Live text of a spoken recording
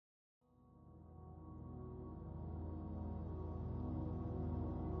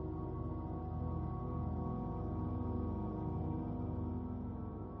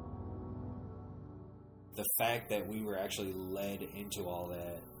the fact that we were actually led into all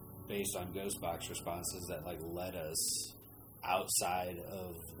that based on ghost box responses that like led us outside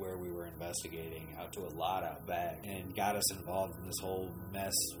of where we were investigating out to a lot out back and got us involved in this whole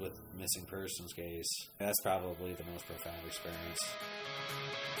mess with missing persons case. That's probably the most profound experience.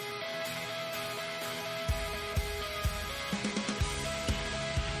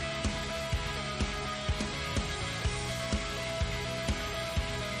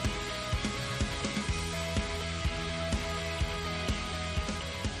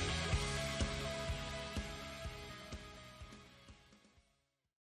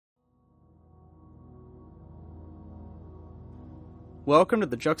 Welcome to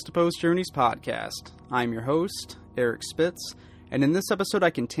the Juxtaposed Journeys podcast. I'm your host, Eric Spitz, and in this episode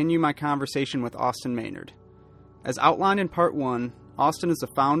I continue my conversation with Austin Maynard. As outlined in part 1, Austin is the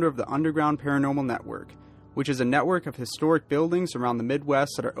founder of the Underground Paranormal Network, which is a network of historic buildings around the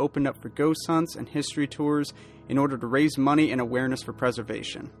Midwest that are opened up for ghost hunts and history tours in order to raise money and awareness for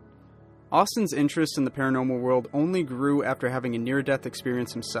preservation. Austin's interest in the paranormal world only grew after having a near-death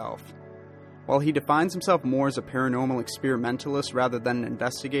experience himself. While he defines himself more as a paranormal experimentalist rather than an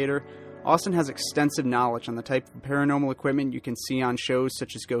investigator, Austin has extensive knowledge on the type of paranormal equipment you can see on shows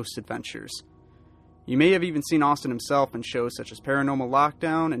such as Ghost Adventures. You may have even seen Austin himself in shows such as Paranormal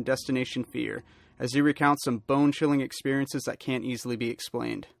Lockdown and Destination Fear, as he recounts some bone-chilling experiences that can't easily be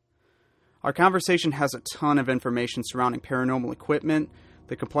explained. Our conversation has a ton of information surrounding paranormal equipment,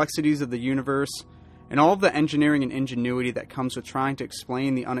 the complexities of the universe, and all of the engineering and ingenuity that comes with trying to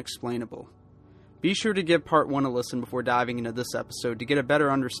explain the unexplainable. Be sure to give part 1 a listen before diving into this episode to get a better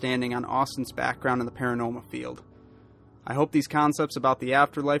understanding on Austin's background in the paranormal field. I hope these concepts about the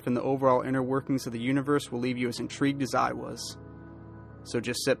afterlife and the overall inner workings of the universe will leave you as intrigued as I was. So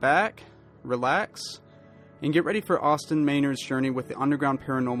just sit back, relax, and get ready for Austin Maynard's journey with the Underground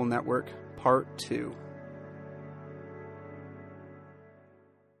Paranormal Network, Part 2.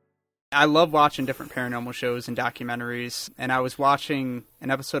 I love watching different paranormal shows and documentaries, and I was watching an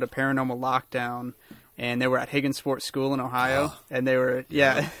episode of Paranormal Lockdown, and they were at Higginsport School in Ohio, and they were,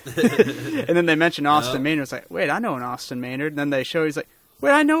 and then they mentioned Austin Maynard. I was like, wait, I know an Austin Maynard. And then they show, he's like,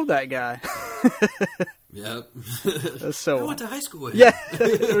 wait, I know that guy. Yep. It was so I went to high school with him. Yeah,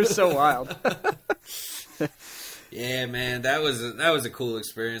 it was so wild. Yeah, man, that was a cool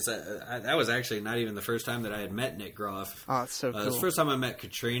experience. That was actually not even the first time that I had met Nick Groff. Oh, it's so cool. It was the first time I met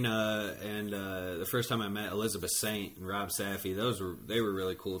Katrina, and the first time I met Elizabeth Saint and Rob Safi. They were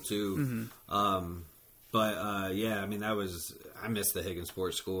really cool too. Mm-hmm. Yeah, I mean, I missed the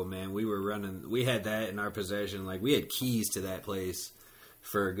Higginsport School, man. We had that in our possession. Like, we had keys to that place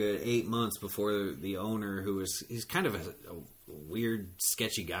for a good 8 months before the owner, he's kind of a weird,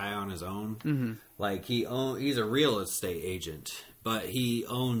 sketchy guy on his own. Mm-hmm. Like, he's a real estate agent, but he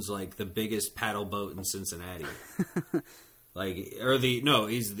owns like the biggest paddle boat in Cincinnati.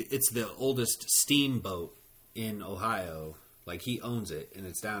 It's the oldest steamboat in Ohio. Like, he owns it, and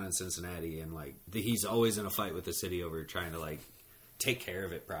it's down in Cincinnati, and like he's always in a fight with the city over trying to like take care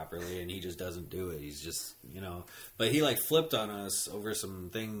of it properly, and he just doesn't do it. He's just, but he like flipped on us over some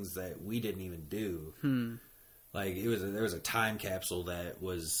things that we didn't even do. Like, there was a time capsule that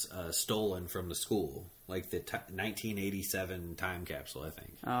was stolen from the school, like the 1987 time capsule, I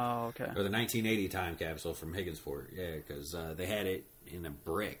think. Oh, okay. Or the 1980 time capsule from Higginsport, yeah, because they had it in a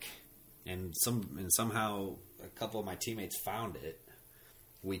brick, and somehow a couple of my teammates found it.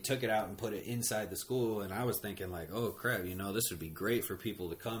 We took it out and put it inside the school, and I was thinking like, oh crap, this would be great for people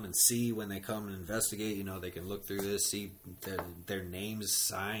to come and see when they come and investigate. They can look through this, see their names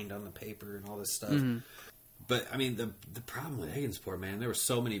signed on the paper and all this stuff. Mm-hmm. But, I mean, the problem with Higginsport, man, there were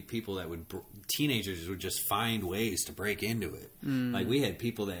so many people teenagers would just find ways to break into it. Mm. Like, we had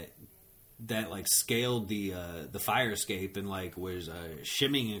people that like, scaled the fire escape and, like, was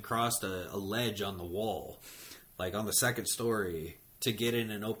shimmying across a ledge on the wall, like, on the second story, to get in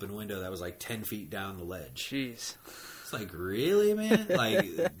an open window that was, like, 10 feet down the ledge. Jeez. It's like, really, man?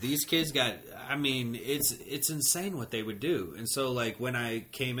 Like, these kids it's insane what they would do. And so, like, when I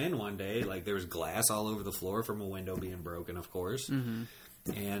came in one day, like, there was glass all over the floor from a window being broken, of course. Mm-hmm.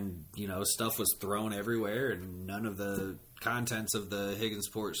 And, stuff was thrown everywhere, and none of the contents of the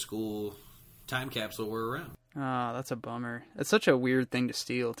Higginsport School time capsule were around. Oh, that's a bummer. It's such a weird thing to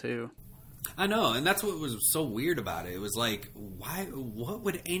steal, too. I know, and that's what was so weird about it. It was like, why? What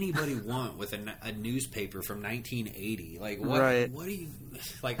would anybody want with a newspaper from 1980? Like, what? Right. What do you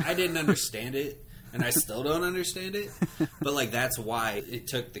like? I didn't understand it, and I still don't understand it. But like, that's why it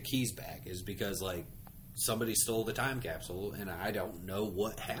took the keys back, is because like somebody stole the time capsule, and I don't know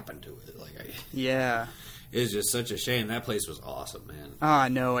what happened to it. Yeah. It's just such a shame. That place was awesome, man. I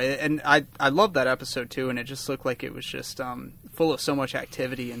know, and I loved that episode too, and it just looked like it was just full of so much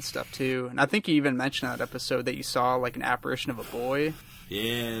activity and stuff too. And I think you even mentioned that episode that you saw like an apparition of a boy.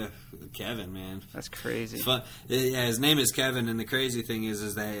 Yeah, Kevin, man. That's crazy. It's fun. Yeah, his name is Kevin, and the crazy thing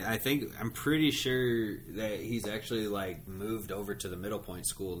is that I'm pretty sure that he's actually like moved over to the Middle Point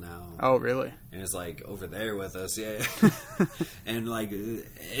School now. Oh, really? And it's like over there with us, yeah. And like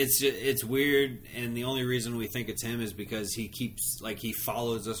it's weird, and the only reason we think it's him is because he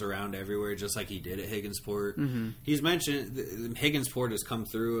follows us around everywhere, just like he did at Higginsport. Mm-hmm. He's mentioned Higginsport has come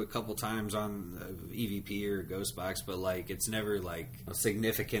through a couple times on EVP or Ghostbox, but like it's never like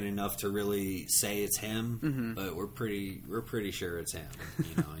significant enough to really say it's him. Mm-hmm. But we're pretty sure it's him.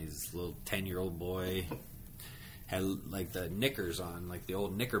 He's a little 10-year-old boy. Had like the knickers on, like the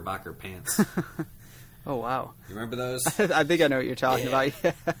old Knickerbocker pants. Oh, wow. You remember those? I think I know what you're talking about.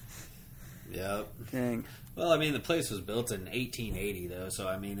 Yeah. Yep. Dang. Well, I mean, the place was built in 1880, though, so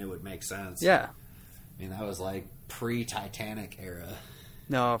I mean, it would make sense. Yeah. I mean, that was like pre-Titanic era.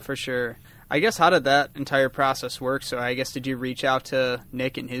 No, for sure. I guess how did that entire process work? So I guess did you reach out to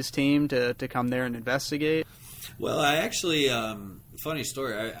Nick and his team to come there and investigate? Well, I actually, funny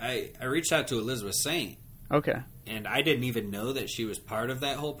story, I reached out to Elizabeth Saint. Okay. And I didn't even know that she was part of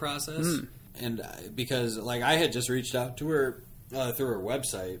that whole process. And because, like, I had just reached out to her through her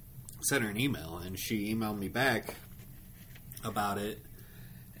website, sent her an email, and she emailed me back about it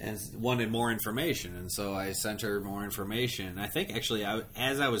and wanted more information. And so I sent her more information. I think, actually,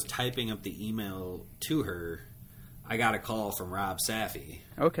 as I was typing up the email to her, I got a call from Rob Safi.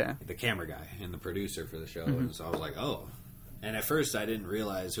 Okay. The camera guy and the producer for the show. Mm-hmm. And so I was like, oh. And at first, I didn't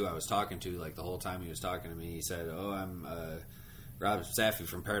realize who I was talking to. Like, the whole time he was talking to me, he said, oh, I'm Rob Safi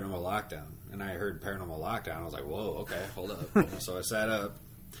from Paranormal Lockdown. And I heard Paranormal Lockdown. I was like, whoa, okay, hold up. So I sat up.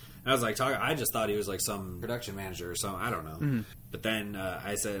 And I was like, I just thought he was like some production manager or something. I don't know. Mm-hmm. But then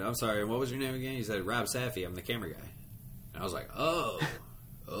I said, I'm sorry, what was your name again? He said, Rob Safi. I'm the camera guy. And I was like, oh,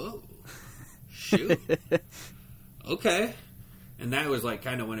 shoot. Okay. And that was like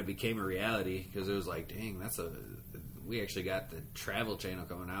kind of when it became a reality, because it was like, dang, we actually got the Travel Channel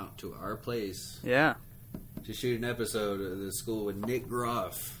coming out to our place. Yeah. To shoot an episode of the school with Nick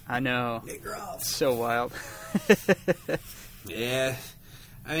Groff. I know. Nick Groff. So wild. Yeah.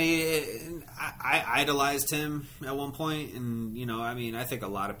 I mean, I idolized him at one point, and, I mean, I think a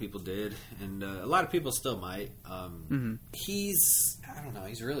lot of people did, and a lot of people still might. He's, I don't know,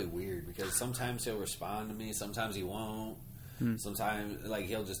 he's really weird, because sometimes he'll respond to me, sometimes he won't. Sometimes, like,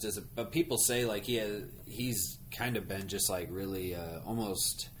 he'll just but people say, like, he's kind of been just, like, really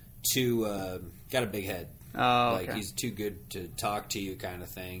almost too, got a big head. Oh, like, he's too good to talk to you kind of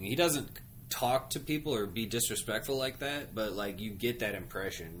thing. He doesn't talk to people or be disrespectful like that, but, like, you get that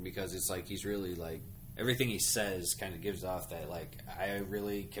impression, because it's, like, he's really, like, everything he says kind of gives off that, like, I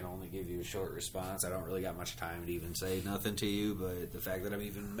really can only give you a short response. I don't really got much time to even say nothing to you, but the fact that I'm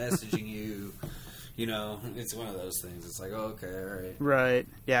even messaging you... it's one of those things. It's like, oh, okay, all right. Right.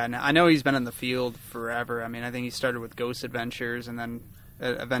 Yeah, I know he's been in the field forever. I mean, I think he started with Ghost Adventures and then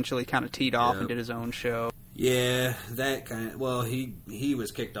eventually kind of teed off and did his own show. Yeah, that kind of... Well, he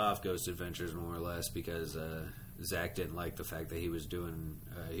was kicked off Ghost Adventures more or less because Zach didn't like the fact that he was doing...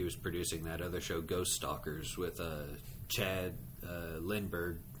 he was producing that other show, Ghost Stalkers, with Chad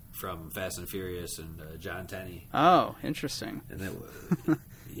Lindbergh from Fast and Furious and John Tenney. Oh, interesting. And that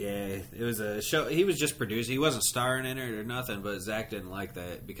yeah, it was a show. He was just producing. He wasn't starring in it or nothing, but Zach didn't like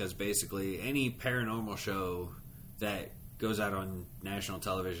that because basically any paranormal show that goes out on national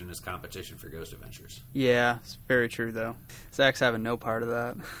television is competition for Ghost Adventures. Yeah, it's very true, though. Zach's having no part of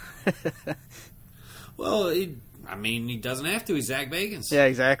that. Well, he doesn't have to. He's Zach Bagans. Yeah,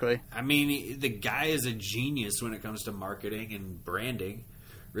 exactly. I mean, the guy is a genius when it comes to marketing and branding.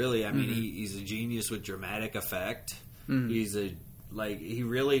 Really, I mean, he's a genius with dramatic effect. Mm-hmm. He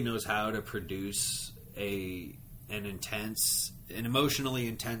really knows how to produce an emotionally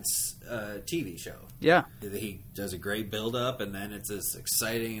intense TV show. Yeah. He does a great build-up, and then it's this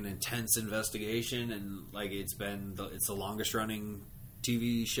exciting and intense investigation, and like it's the longest-running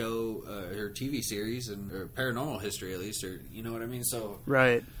TV show or TV series in paranormal history, at least, or you know what I mean. So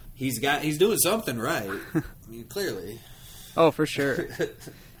right, he's doing something right. I mean, clearly. Oh, for sure.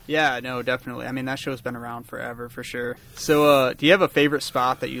 Yeah, no, definitely. I mean, that show's been around forever, for sure. So, do you have a favorite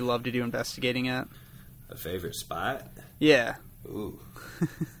spot that you love to do investigating at? A favorite spot? Yeah. Ooh.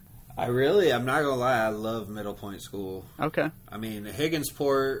 I'm not gonna lie, I love Middle Point School. Okay. I mean,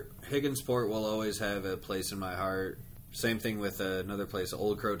 Higginsport will always have a place in my heart. Same thing with another place,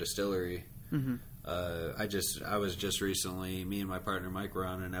 Old Crow Distillery. Mm-hmm. I was just recently, me and my partner Mike were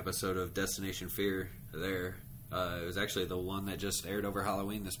on an episode of Destination Fear there. It was actually the one that just aired over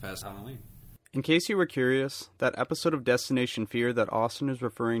Halloween this past Halloween. In case you were curious, that episode of Destination Fear that Austin is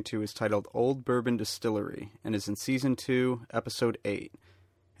referring to is titled Old Bourbon Distillery and is in Season 2, Episode 8.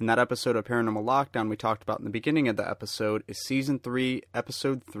 And that episode of Paranormal Lockdown we talked about in the beginning of the episode is Season 3,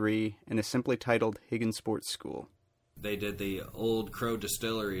 Episode 3, and is simply titled Higginsport School. They did the Old Crow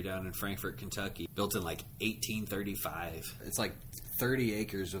Distillery down in Frankfort, Kentucky, built in like 1835. It's like 30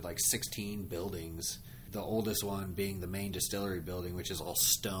 acres with like 16 buildings. The oldest one being the main distillery building, which is all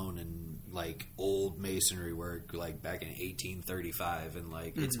stone and like old masonry work, like back in 1835, and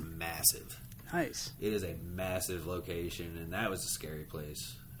like it's massive. Nice. It is a massive location, and that was a scary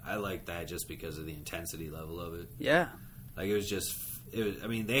place. I like that just because of the intensity level of it. Yeah. Like it was. I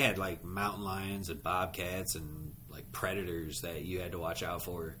mean, they had like mountain lions and bobcats and like predators that you had to watch out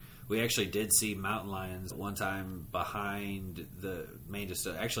for. We actually did see mountain lions one time behind the main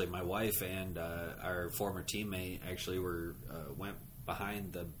distillery. Actually, my wife and our former teammate actually went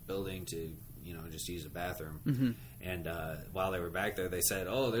behind the building to just use the bathroom. Mm-hmm. And while they were back there, they said,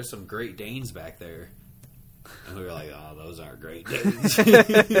 "Oh, there's some Great Danes back there." And we were like, "Oh, those aren't Great Danes."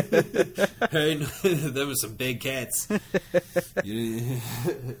 Hey, them are some big cats.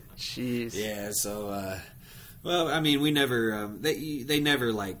 Jeez. Yeah. So. Well, I mean, we never they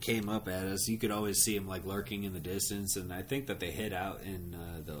never like came up at us. You could always see them like lurking in the distance, and I think that they hid out in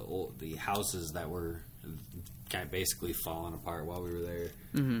the houses that were kind of basically falling apart while we were there.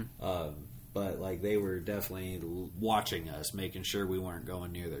 Mm-hmm. But like they were definitely watching us, making sure we weren't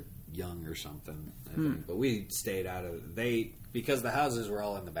going near their young or something. I think. But we stayed out of because the houses were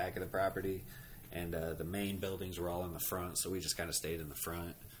all in the back of the property, and the main buildings were all in the front. So we just kind of stayed in the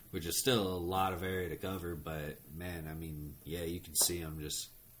front. Which is still a lot of area to cover, but man, I mean, yeah, you can see them just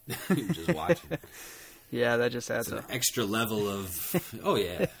watching. Yeah, that just adds an extra level of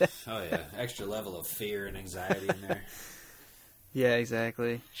extra level of fear and anxiety in there. Yeah,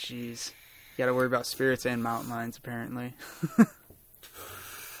 exactly. Jeez, you got to worry about spirits and mountain lions, apparently.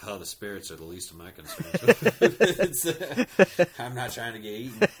 Oh, the spirits are the least of my concerns. I'm not trying to get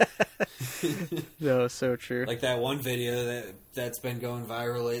eaten. No, so true. Like that one video that's been going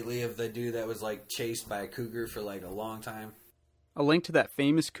viral lately of the dude that was like chased by a cougar for like a long time. A link to that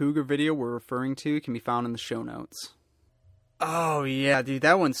famous cougar video we're referring to can be found in the show notes. Oh yeah, dude,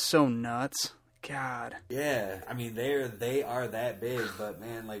 that one's so nuts. God. Yeah, I mean they are that big, but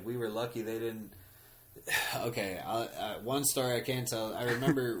man, like we were lucky they didn't. Okay, one story I can tell. I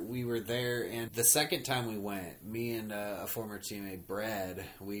remember we were there, and the second time we went, me and a former teammate, Brad,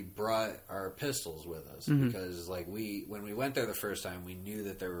 we brought our pistols with us because, like, when we went there the first time, we knew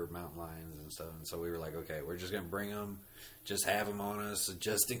that there were mountain lions and stuff, and so we were like, okay, we're just gonna bring them, just have them on us,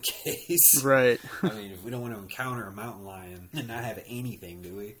 just in case. Right. I mean, if we don't want to encounter a mountain lion and not have anything,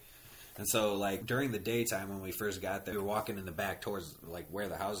 do we? And so, like, during the daytime when we first got there, we were walking in the back towards, like, where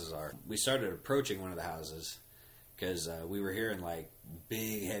the houses are. We started approaching one of the houses because we were hearing, like,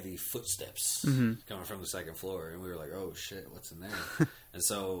 big, heavy footsteps coming from the second floor. And we were like, oh, shit, what's in there? And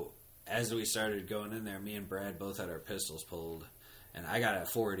so, as we started going in there, me and Brad both had our pistols pulled. And I got a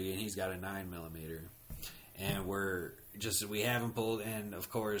 40 and he's got a 9mm. And we have them pulled, and of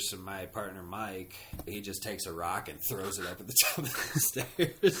course, my partner Mike, he just takes a rock and throws it up at the top of the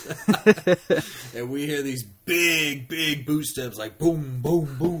stairs. And we hear these big, big boot steps, like boom,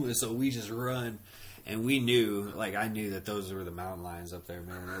 boom, boom. And so we just run. And we knew, like, I knew that those were the mountain lions up there,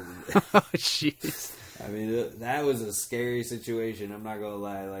 man. Oh, jeez. I mean, that was a scary situation. I'm not going to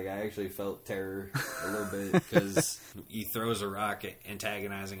lie. Like, I actually felt terror a little bit because he throws a rock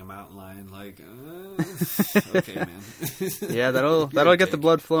antagonizing a mountain lion. Like, okay, man. Yeah, that'll get the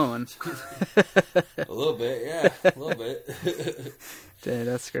blood flowing. A little bit, yeah. A little bit. Dang,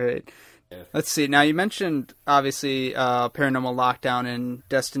 that's great. Yeah. Let's see. Now, you mentioned, obviously, Paranormal Lockdown and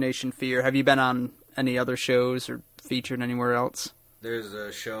Destination Fear. Have you been on any other shows or featured anywhere else? There's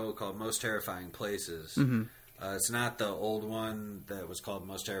a show called Most Terrifying Places. It's not the old one that was called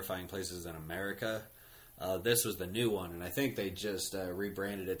Most Terrifying Places in America. This was the new one, and I think they just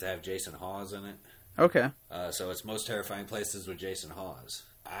rebranded it to have Jason Hawes in it. Okay. So it's Most Terrifying Places with Jason Hawes.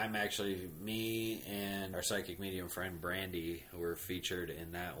 Me and our psychic medium friend Brandy were featured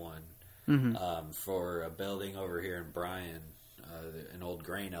in that one for a building over here in Bryan, an old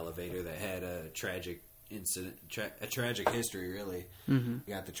grain elevator that had a tragic incident, a tragic history, really. We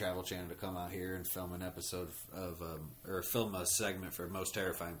got the Travel Channel to come out here and film an episode or film a segment for Most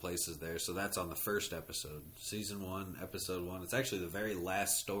Terrifying Places there. So that's on the first episode, season 1, episode 1. It's actually the very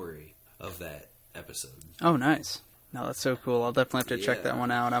last story of that episode. Oh, nice. No, that's so cool. I'll definitely have to check that one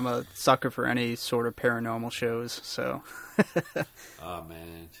out. I'm a sucker for any sort of paranormal shows, so. Oh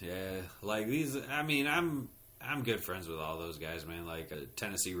man, yeah. Like these, I mean, I'm good friends with all those guys, man. Like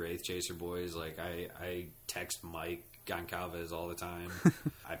Tennessee Wraith Chaser boys. Like I text Mike Goncalves all the time.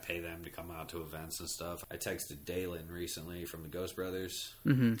 I pay them to come out to events and stuff. I texted Dalen recently from the Ghost Brothers.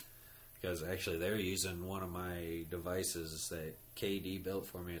 Mm-hmm. Because actually they're using one of my devices that KD built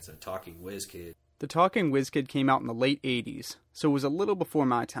for me. It's a Talking WizKid. The Talking WizKid came out in the late 80s, so it was a little before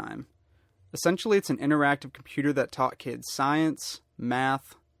my time. Essentially, it's an interactive computer that taught kids science,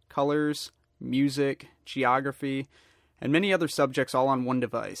 math, colors, music, geography, and many other subjects all on one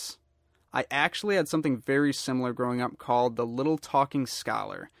device. I actually had something very similar growing up called the Little Talking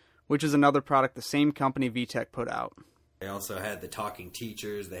Scholar, which is another product the same company VTech put out. They also had the Talking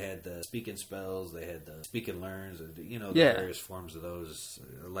Teachers, they had the Speak and Spells, they had the Speak and Learns, the various forms of those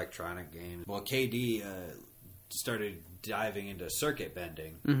electronic games. Well, KD started diving into circuit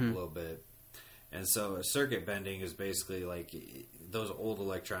bending a little bit. And so circuit bending is basically like those old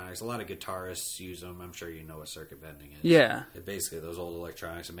electronics. A lot of guitarists use them. I'm sure you know what circuit bending is. Yeah. It's basically those old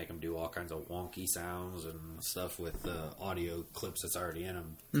electronics that make them do all kinds of wonky sounds and stuff with audio clips that's already in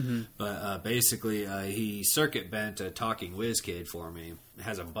them. Mm-hmm. But basically, he circuit bent a Talking WizKid for me. It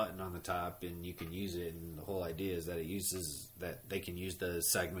has a button on the top, and you can use it. And the whole idea is that they can use the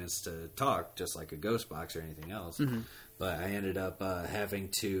segments to talk, just like a ghost box or anything else. Mm-hmm. But I ended up having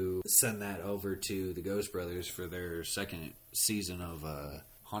to send that over to the Ghost Brothers for their second season of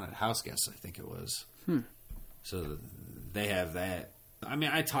Haunted House Guests, I think it was. So they have that. I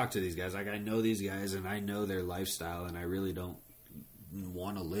mean, I talk to these guys. Like, I know these guys, and I know their lifestyle, and I really don't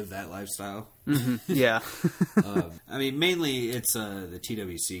want to live that lifestyle. Mm-hmm. Yeah. I mean, mainly it's the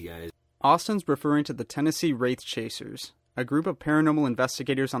TWC guys. Austin's referring to the Tennessee Wraith Chasers, a group of paranormal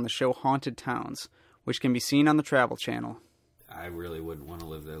investigators on the show Haunted Towns, which can be seen on the Travel Channel. I really wouldn't want to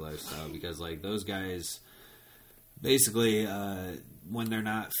live their lifestyle because, like, those guys, basically, when they're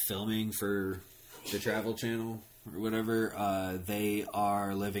not filming for the Travel Channel or whatever, they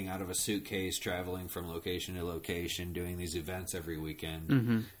are living out of a suitcase, traveling from location to location, doing these events every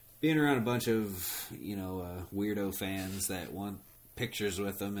weekend, being around a bunch of, weirdo fans that want pictures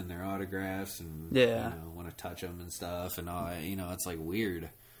with them and their autographs and want to touch them and stuff, and all. It's like weird.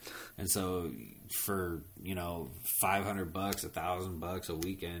 And so for, $500, $1,000 a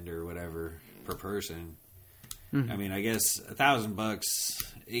weekend or whatever per person, I mean, I guess $1,000,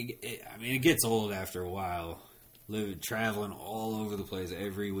 it gets old after a while, traveling all over the place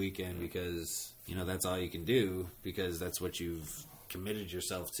every weekend because, that's all you can do because that's what you've committed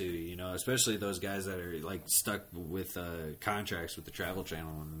yourself to, especially those guys that are like stuck with contracts with the Travel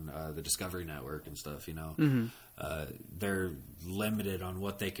Channel and the Discovery Network and stuff, they're limited on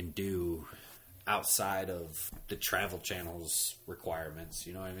what they can do outside of the Travel Channel's requirements,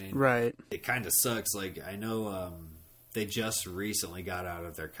 you know what I mean? Right. It kind of sucks. Like, I know they just recently got out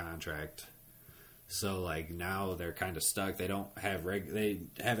of their contract, so like now they're kind of stuck. They don't have they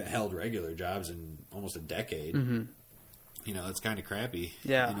haven't held regular jobs in almost a decade. It's kind of crappy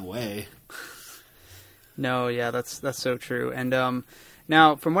in a way. No, yeah, that's so true. And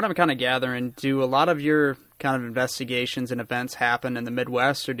now, from what I'm kind of gathering, do a lot of your kind of investigations and events happen in the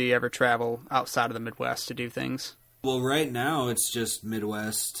Midwest, or do you ever travel outside of the Midwest to do things? Well, right now it's just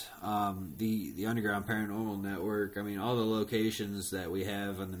Midwest. The Underground Paranormal Network, I mean, all the locations that we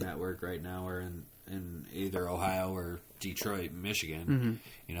have on the network right now are in either Ohio or Detroit, Michigan.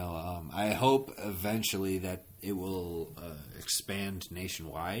 I hope eventually that it will expand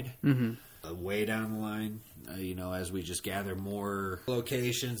nationwide. Way down the line, as we just gather more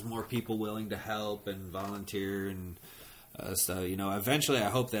locations, more people willing to help and volunteer and stuff. Eventually I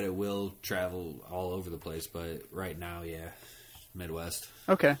hope that it will travel all over the place, but right now, Midwest.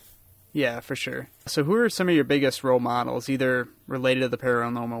 Okay. Yeah, for sure. So who are some of your biggest role models, either related to the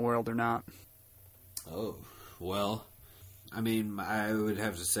paranormal world or not? Oh, well, I mean, I would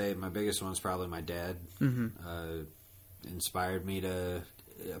have to say my biggest one's probably my dad. Inspired me to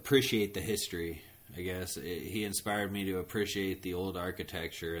appreciate the history, I guess. He inspired me to appreciate the old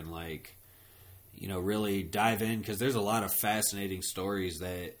architecture and, like, really dive in, because there's a lot of fascinating stories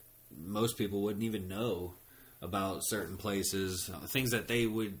that most people wouldn't even know about certain places, things that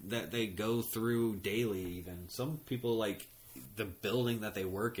they go through daily. Even some people, like the building that they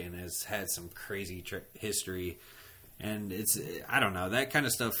work in, has had some crazy history, and I don't know, that kind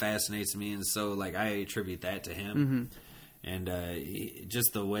of stuff fascinates me, and so like I attribute that to him. And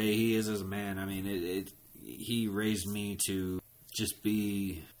just the way he is as a man. I mean, he raised me to just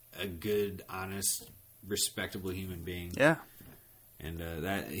be a good, honest, respectable human being. Yeah. And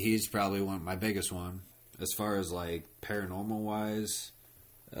that he's probably my biggest one. As far as like paranormal wise,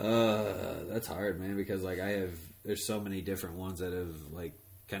 that's hard, man, because like there's so many different ones that have like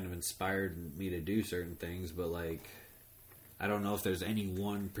kind of inspired me to do certain things, but like I don't know if there's any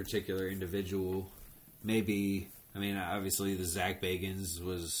one particular individual. Maybe, I mean, obviously the Zach Bagans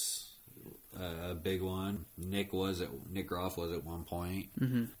was a big one. Nick Groff was at one point.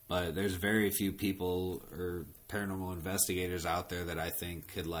 Mm-hmm. But there's very few people or paranormal investigators out there that I think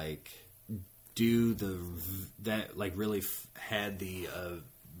could like do that like really had the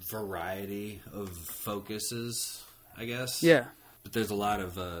variety of focuses, I guess. Yeah. But there's a lot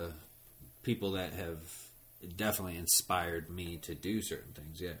of people that have definitely inspired me to do certain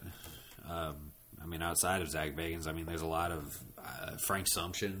things, yeah. I mean, outside of Zach Bagans, I mean, there's a lot of Frank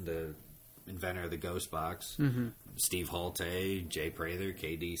Sumption, the inventor of the Ghost Box, mm-hmm. Steve Holte, Jay Prather,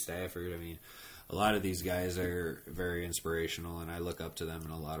 KD Stafford. I mean, a lot of these guys are very inspirational, and I look up to them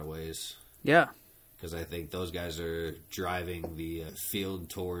in a lot of ways. Yeah. Because I think those guys are driving the field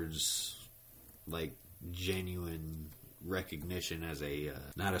towards, like, genuine recognition as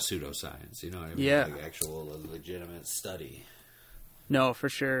not a pseudoscience, you know what I mean? Yeah. Like actual legitimate study. No, for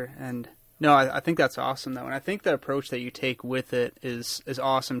sure. And no, I think that's awesome, though. And I think the approach that you take with it is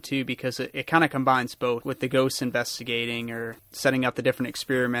awesome, too, because it kind of combines both with the ghost investigating or setting up the different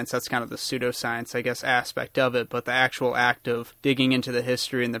experiments. That's kind of the pseudoscience, I guess, aspect of it. But the actual act of digging into the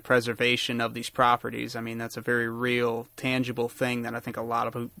history and the preservation of these properties, I mean, that's a very real, tangible thing that I think a lot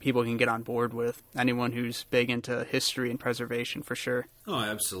of people can get on board with. Anyone who's big into history and preservation, for sure. Oh,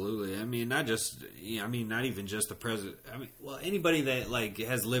 absolutely. I mean, not even just the president. I mean, well, anybody that like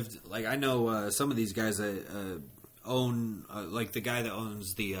has lived, like I know some of these guys that own, like the guy that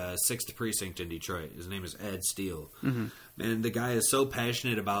owns the 6th Precinct in Detroit. His name is Ed Steele. Mm-hmm. And the guy is so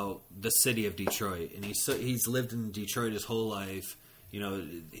passionate about the city of Detroit, and he's lived in Detroit his whole life. You know,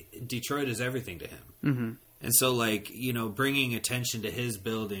 Detroit is everything to him. Mm-hmm. And so, like, you know, bringing attention to his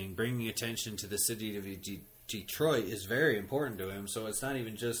building, bringing attention to the city of Detroit is very important to him. So it's not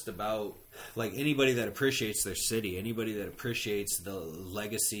even just about like anybody that appreciates their city, anybody that appreciates the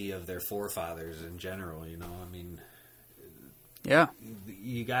legacy of their forefathers in general, you know, I mean, yeah,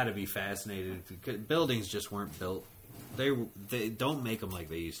 you got to be fascinated. Buildings just weren't built. They don't make them like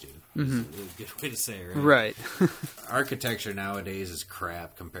they used to. Mm-hmm. A good way to say it, right? Architecture nowadays is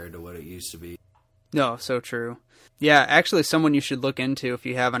crap compared to what it used to be. No, so true. Yeah, actually, someone you should look into if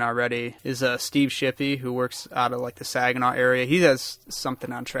you haven't already is Steve Shippey, who works out of like the Saginaw area. He has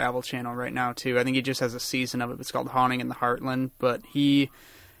something on Travel Channel right now too. I think he just has a season of it. It's called Haunting in the Heartland. But he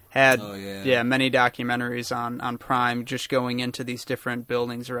had many documentaries on Prime just going into these different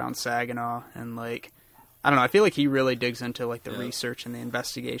buildings around Saginaw, and like I don't know. I feel like he really digs into like the research and the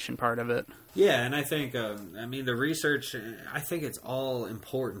investigation part of it. Yeah, and I think I mean the research. I think it's all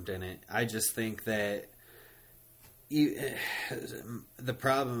important in it. I just think that. The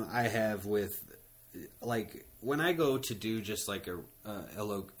problem I have with, like, when I go to do just like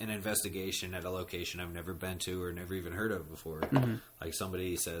an investigation at a location I've never been to or never even heard of before, mm-hmm. like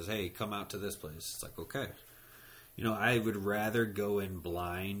somebody says, "Hey, come out to this place." It's like, okay, you know, I would rather go in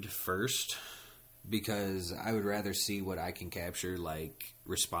blind first because I would rather see what I can capture, like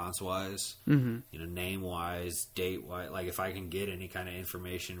response wise, mm-hmm. you know, name wise, date wise, like if I can get any kind of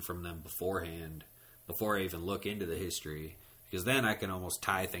information from them beforehand. Before I even look into the history, because then I can almost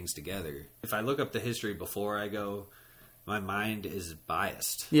tie things together. If I look up the history before I go, my mind is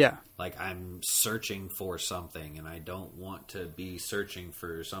biased. Yeah. Like I'm searching for something, and I don't want to be searching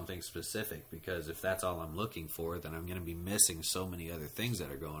for something specific, because if that's all I'm looking for, then I'm going to be missing so many other things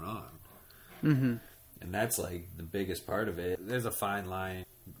that are going on. Mm-hmm. And that's like the biggest part of it. There's a fine line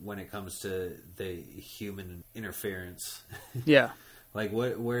when it comes to the human interference. Yeah. Like,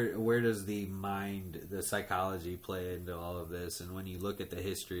 where does the mind, the psychology play into all of this? And when you look at the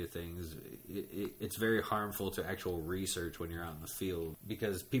history of things, it's very harmful to actual research when you're out in the field,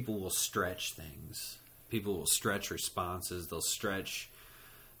 because people will stretch things. People will stretch responses. They'll stretch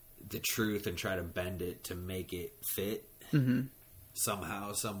the truth and try to bend it to make it fit mm-hmm.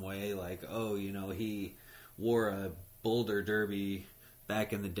 somehow, some way. Like, oh, you know, he wore a Boulder Derby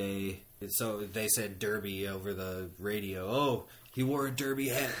back in the day. So they said Derby over the radio. Oh, he wore a derby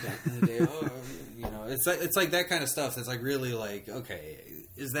hat back in the day. Oh, you know, it's like that kind of stuff. That's like really like, okay,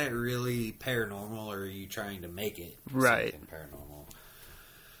 is that really paranormal, or are you trying to make it right something paranormal?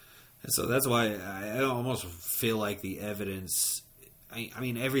 And so that's why I almost feel like the evidence. I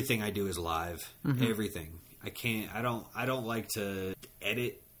mean, everything I do is live. Mm-hmm. Everything. I don't like to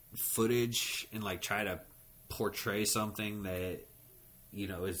edit footage and like try to portray something that, you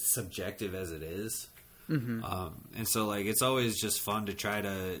know, is subjective as it is. Mm-hmm. And so, like, it's always just fun to try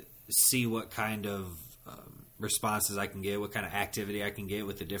to see what kind of responses I can get, what kind of activity I can get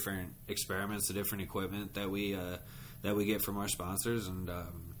with the different experiments, the different equipment that we get from our sponsors, and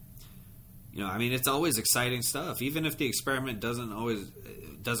I mean, it's always exciting stuff. Even if the experiment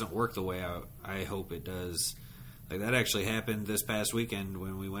doesn't work the way I hope it does. Like that actually happened this past weekend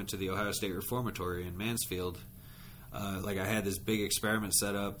when we went to the Ohio State Reformatory in Mansfield. I had this big experiment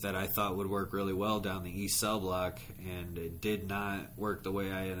set up that I thought would work really well down the east cell block, and it did not work the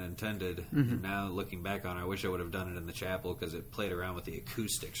way I had intended. Mm-hmm. And now looking back on it, I wish I would have done it in the chapel because it played around with the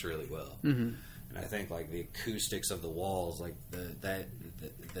acoustics really well. Mm-hmm. And I think like the acoustics of the walls, like the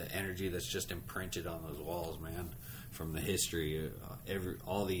energy that's just imprinted on those walls, man, from the history,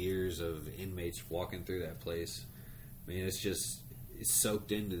 all the years of inmates walking through that place. I mean, it's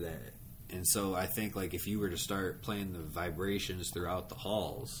soaked into that. And so I think, like, if you were to start playing the vibrations throughout the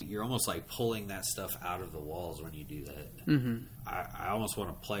halls, you're almost like pulling that stuff out of the walls when you do that. Mm-hmm. I almost want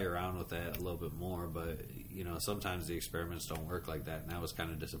to play around with that a little bit more, but, sometimes the experiments don't work like that, and that was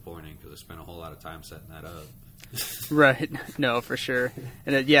kind of disappointing because I spent a whole lot of time setting that up. Right. No, for sure.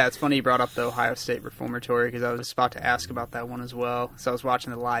 And it's funny you brought up the Ohio State Reformatory because I was just about to ask about that one as well. So I was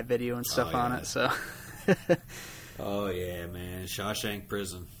watching the live video and stuff on it, so... Oh, yeah, man. Shawshank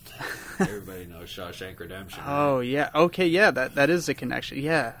Prison. Everybody knows Shawshank Redemption. Right? Oh, yeah. Okay, yeah, that is a connection.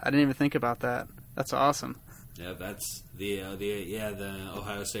 Yeah, I didn't even think about that. That's awesome. Yeah, that's the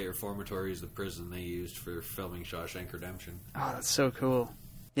Ohio State Reformatory is the prison they used for filming Shawshank Redemption. Oh, that's so cool.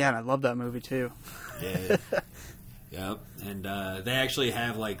 Yeah, and I love that movie, too. Yeah. Yep. And they actually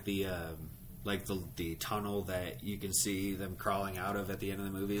have, like, the tunnel that you can see them crawling out of at the end of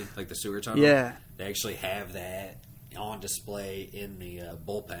the movie, like the sewer tunnel. Yeah. They actually have that on display in the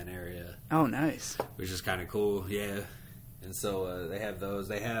bullpen area. Oh, nice. Which is kind of cool, yeah. And so they have those.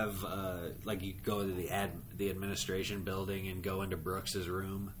 They have, you go to the administration building and go into Brooks's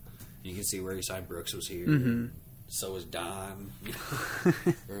room. You can see where he signed Brooks was here. Mm-hmm. So was Don.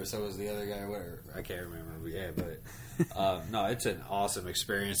 Or so was the other guy. Whatever. I can't remember. Yeah, but no, it's an awesome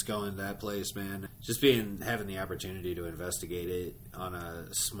experience going to that place, man. Just having the opportunity to investigate it on a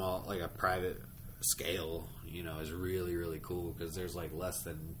small, like a private scale, is really, really cool because there's like less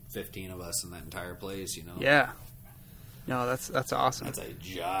than 15 of us in that entire place, Yeah. No, that's awesome. That's a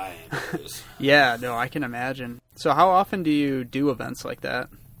giant place. Yeah, no, I can imagine. So how often do you do events like that?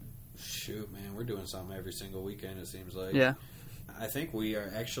 Shoot, man, we're doing something every single weekend, it seems like. Yeah. I think we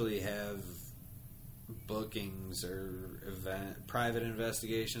actually have bookings or private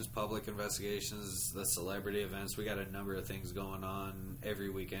investigations, public investigations, the celebrity events. We got a number of things going on every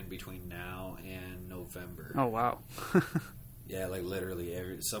weekend between now and November. Oh, wow. Yeah, like literally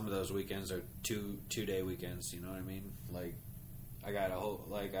some of those weekends are two-day weekends, you know what I mean? Like I got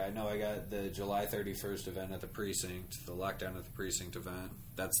I got the July 31st event at the precinct, the Lockdown at the Precinct event.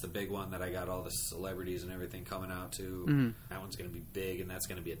 That's the big one that I got all the celebrities and everything coming out to. Mm-hmm. That one's going to be big, and that's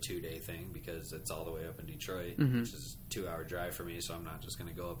going to be a 2-day thing because it's all the way up in Detroit, mm-hmm. which is a 2-hour drive for me, so I'm not just going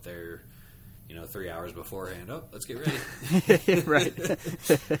to go up there 3 hours beforehand. Oh, let's get ready. Right.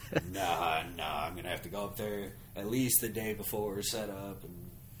 Nah, I'm going to have to go up there at least the day before, set up, and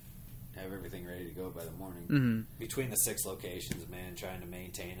have everything ready to go by the morning. Mm-hmm. Between the 6 locations, man, trying to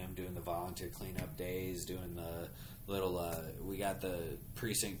maintain them, doing the volunteer cleanup days, doing the little, we got the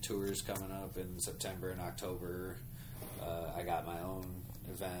precinct tours coming up in September and October. I got my own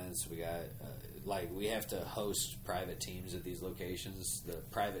events. We got, we have to host private teams at these locations, the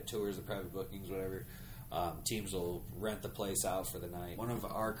private tours, the private bookings, whatever. Teams will rent the place out for the night. One of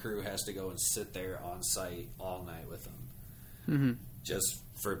our crew has to go and sit there on site all night with them. Mm-hmm.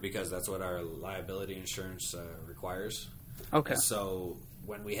 Because that's what our liability insurance requires. Okay. So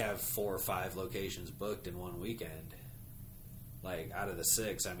when we have 4 or 5 locations booked in one weekend, like out of the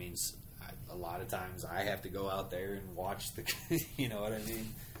 6, I mean, a lot of times I have to go out there and watch the, you know what I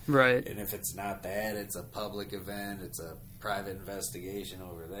mean? Right. And if it's not that, it's a public event, it's a private investigation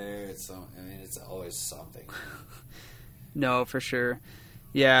over there. It's always something. No, for sure.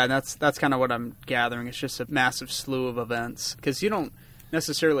 Yeah, and that's kind of what I'm gathering. It's just a massive slew of events because you don't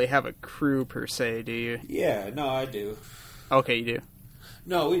necessarily have a crew per se, do you? Yeah, no, I do. Okay, you do.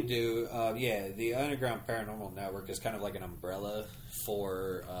 No, we do. The Underground Paranormal Network is kind of like an umbrella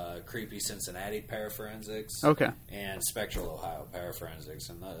for Creepy Cincinnati Paraforensics. Okay. And Spectral Ohio Paraforensics.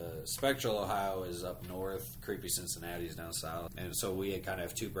 And Spectral Ohio is up north, Creepy Cincinnati is down south. And so we kind of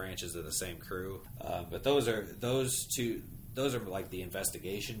have 2 branches of the same crew. But those are like the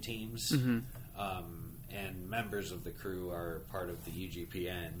investigation teams. Mm-hmm. And members of the crew are part of the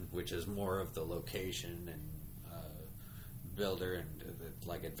UGPN, which is more of the location and builder and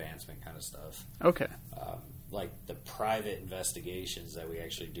like advancement kind of stuff. Okay. like the private investigations that we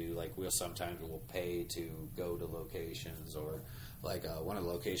actually do. Like we'll pay to go to locations, or like one of the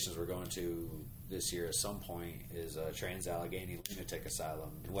locations we're going to this year at some point is Trans-Allegheny Lunatic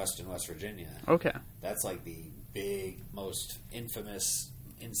Asylum in West Virginia. Okay. That's like the big, most infamous,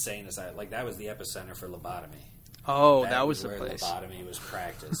 insane asylum. Like that was the epicenter for lobotomy. Oh, that was the where place. Lobotomy was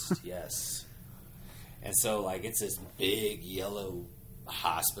practiced. Yes. And so like it's this big yellow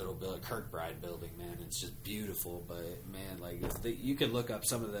hospital building, Kirkbride building, man. It's just beautiful, but man, like you could look up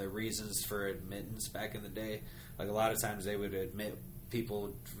some of the reasons for admittance back in the day. Like a lot of times they would admit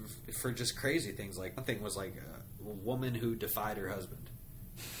people for just crazy things. Like one thing was like a woman who defied her husband,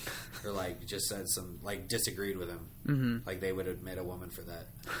 or like just said some like disagreed with him. Mm-hmm. Like they would admit a woman for that.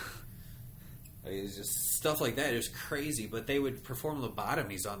 Like, it was just stuff like that. It was crazy, but they would perform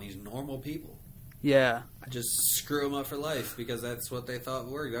lobotomies on these normal people. Yeah. Just screw them up for life because that's what they thought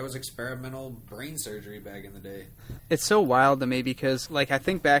worked. That was experimental brain surgery back in the day. It's so wild to me because, like, I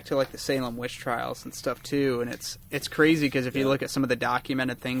think back to, like, the Salem witch trials and stuff, too, and it's crazy because if you look at some of the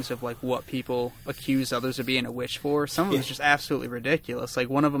documented things of, like, what people accuse others of being a witch for, some of it's just absolutely ridiculous. Like,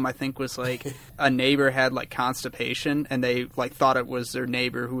 one of them, I think, was, like, a neighbor had, like, constipation, and they, like, thought it was their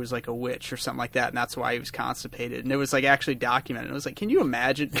neighbor who was, like, a witch or something like that, and that's why he was constipated. And it was, like, actually documented. It was like, can you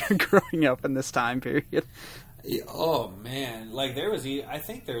imagine growing up in this time period? Oh man! Like I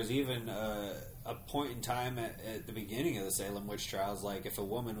think there was even a point in time at the beginning of the Salem witch trials, like if a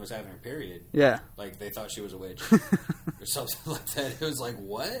woman was having her period, yeah, like they thought she was a witch or something like that. It was like,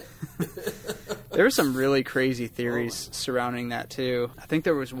 what? There were some really crazy theories surrounding that too. I think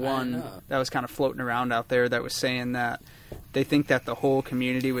there was one that was kind of floating around out there that was saying that they think that the whole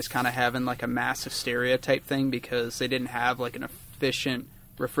community was kind of having like a mass hysteria type thing because they didn't have like an efficient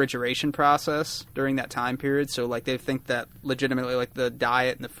refrigeration process during that time period. So like they think that legitimately like the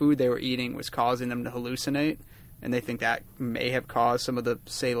diet and the food they were eating was causing them to hallucinate, and they think that may have caused some of the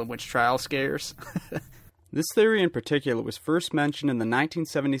Salem witch trial scares. This theory in particular was first mentioned in the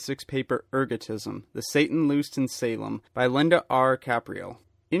 1976 paper Ergotism, The Satan Loosed in Salem by Linda R. Capriel.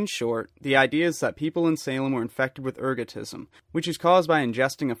 In short, the idea is that people in Salem were infected with ergotism, which is caused by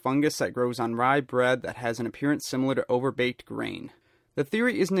ingesting a fungus that grows on rye bread that has an appearance similar to overbaked grain. The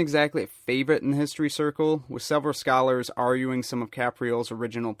theory isn't exactly a favorite in the history circle, with several scholars arguing some of Capriel's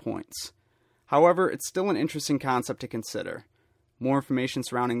original points. However, it's still an interesting concept to consider. More information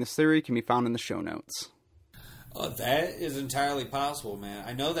surrounding this theory can be found in the show notes. Oh, that is entirely possible, man.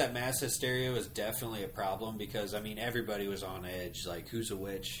 I know that mass hysteria was definitely a problem because, I mean, everybody was on edge. Like, who's a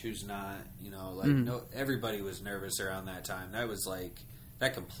witch, who's not, you know, like, no, everybody was nervous around that time. That was like...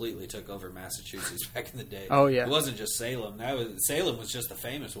 That completely took over Massachusetts back in the day. Oh, yeah. It wasn't just Salem. Salem was just the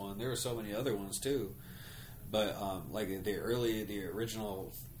famous one. There were so many other ones, too. But, like, the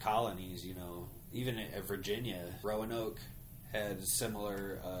original colonies, you know, even at Virginia, Roanoke had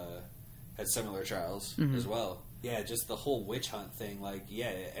similar trials as well. Yeah, just the whole witch hunt thing. Like,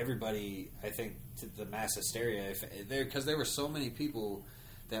 yeah, everybody, I think, the mass hysteria, because there were so many people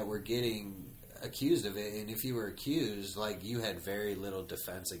that were getting accused of it, and if you were accused, like, you had very little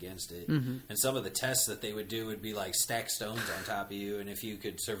defense against it. And some of the tests that they would do would be like stack stones on top of you, and if you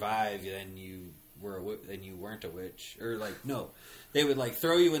could survive, then you weren't a witch. Or like, no, they would like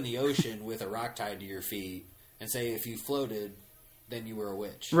throw you in the ocean with a rock tied to your feet and say if you floated, then you were a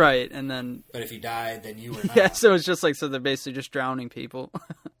witch. Right, and then... But if you died, then you were not. Yeah, so it's just like, so they're basically just drowning people.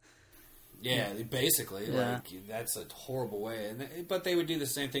 Yeah, basically, like, that's a horrible way. But they would do the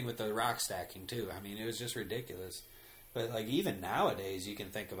same thing with the rock stacking, too. I mean, it was just ridiculous. But, like, even nowadays, you can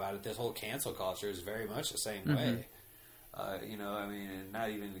think about it, this whole cancel culture is very much the same way. You know, I mean, and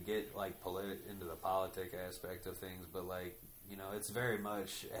not even to get, like, into the politic aspect of things, but, like, you know, it's very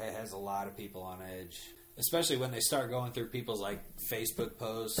much, it has a lot of people on edge. Especially when they start going through people's, like, Facebook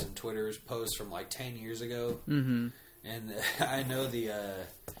posts and Twitter's posts from, like, 10 years ago. And I know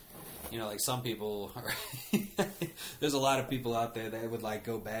you know, like some people, there's a lot of people out there that would like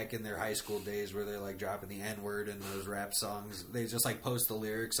go back in their high school days where they're like dropping the N-word in those rap songs. They just like post the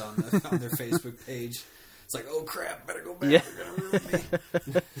lyrics on their Facebook page. It's like, oh crap, better go back. Yeah. They're gonna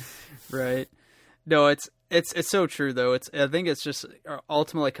ruin me. Right. No, it's so true though. I think it's just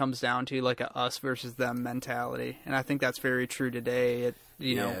ultimately comes down to like a us versus them mentality, and I think that's very true today.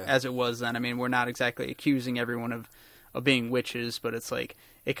 You know, as it was then. I mean, we're not exactly accusing everyone of being witches, but it's like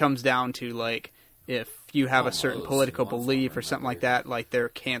it comes down to like if you have a certain political belief or something like that, like they're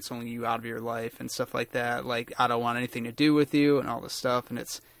canceling you out of your life and stuff like that. Like, I don't want anything to do with you and all this stuff, and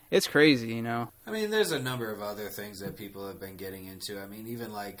it's crazy, you know. I mean, there's a number of other things that people have been getting into. I mean,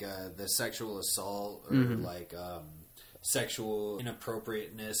 even like the sexual assault or like sexual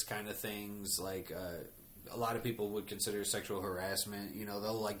inappropriateness kind of things, like a lot of people would consider sexual harassment. You know,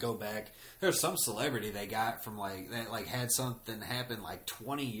 they'll like go back. There's some celebrity they got from like that like had something happen like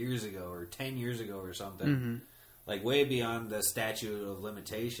 20 years ago or 10 years ago or something, like way beyond the statute of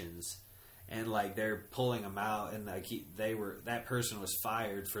limitations, and like they're pulling them out, and like that person was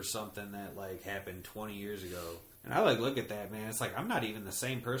fired for something that like happened 20 years ago. And I like look at that, man. It's like I'm not even the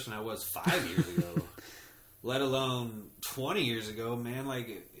same person I was 5 years ago, let alone 20 years ago, man.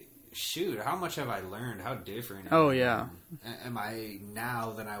 Like, shoot, how much have I learned? How different? Am I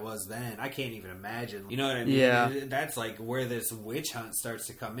now than I was then? I can't even imagine. You know what I mean? Yeah. That's like where this witch hunt starts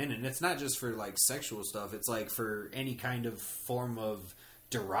to come in, and it's not just for like sexual stuff. It's like for any kind of form of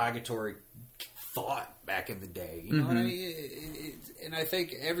derogatory thought back in the day. You know what I mean? And I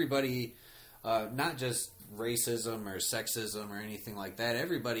think everybody, not just racism or sexism or anything like that,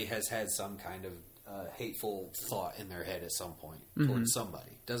 everybody has had some kind of hateful thought in their head at some point towards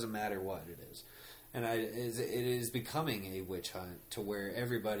somebody. Doesn't matter what it is. And it is becoming a witch hunt to where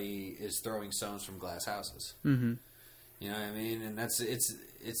everybody is throwing stones from glass houses. You know what I mean? And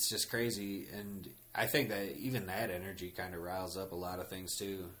it's just crazy. And I think that even that energy kind of riles up a lot of things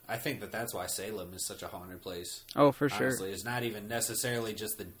too. I think that that's why Salem is such a haunted place. Oh, for sure. Honestly, it's not even necessarily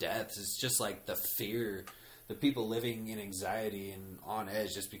just the deaths. It's just like the fear, the people living in anxiety and on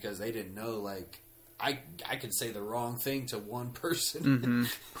edge just because they didn't know, like, I could say the wrong thing to one person,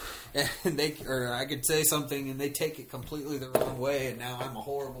 and I could say something and they take it completely the wrong way, and now I'm a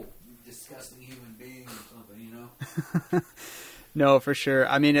horrible, disgusting human being or something, you know? No, for sure.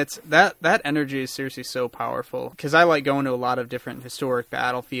 I mean, it's that energy is seriously so powerful, because I like going to a lot of different historic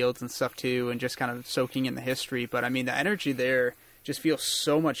battlefields and stuff too, and just kind of soaking in the history. But I mean, the energy there just feels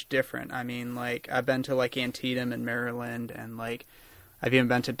so much different. I mean, like, I've been to like Antietam in Maryland, and like I've even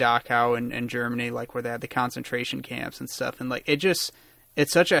been to Dachau in Germany, like where they had the concentration camps and stuff. And like, it's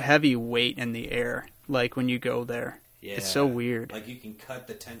such a heavy weight in the air, like when you go there. Yeah. It's so weird. Like you can cut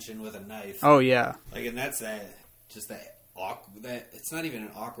the tension with a knife. Oh yeah. Like, and that's it's not even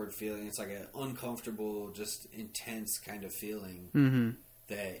an awkward feeling. It's like an uncomfortable, just intense kind of feeling.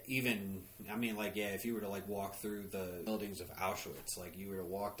 That even, I mean, like, yeah, if you were to like walk through the buildings of Auschwitz, like you were to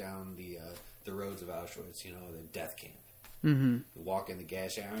walk down the roads of Auschwitz, you know, the death camp. Walk in the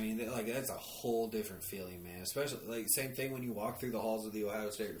gas chamber. I mean, like, that's a whole different feeling, man. Especially, like, same thing when you walk through the halls of the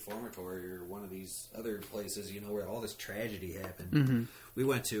Ohio State Reformatory or one of these other places, you know, where all this tragedy happened. We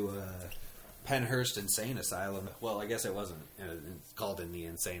went to Pennhurst Insane Asylum. Well, I guess it wasn't called in the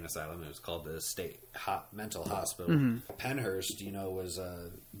Insane Asylum. It was called the State Mental Hospital. Pennhurst, you know,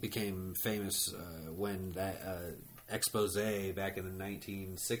 became famous when that expose back in the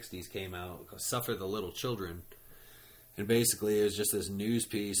 1960s came out, Suffer the Little Children. And basically, it was just this news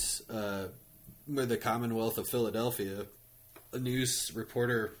piece with the Commonwealth of Philadelphia. A news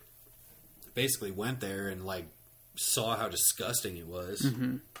reporter basically went there and like saw how disgusting it was,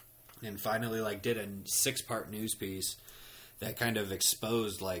 and finally like did a 6-part news piece that kind of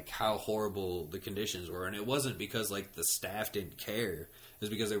exposed like how horrible the conditions were. And it wasn't because like the staff didn't care; it was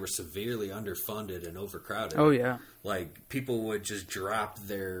because they were severely underfunded and overcrowded. Oh yeah, like people would just drop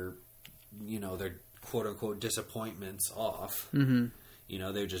their quote-unquote disappointments off. You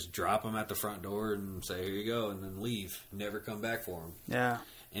know, they would just drop them at the front door and say, here you go, and then leave. Never come back for them. Yeah.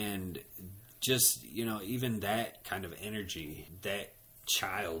 And just, you know, even that kind of energy that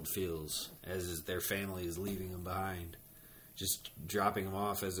child feels as their family is leaving them behind. Just dropping them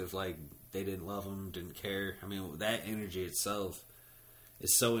off as if, like, they didn't love them, didn't care. I mean, that energy itself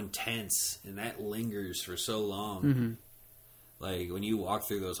is so intense, and that lingers for so long. Like, when you walk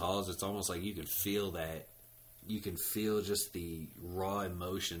through those halls, it's almost like you can feel that. You can feel just the raw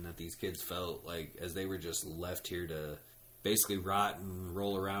emotion that these kids felt, like, as they were just left here to basically rot and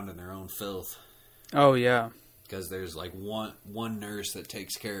roll around in their own filth. Oh, yeah. Because there's, like, one nurse that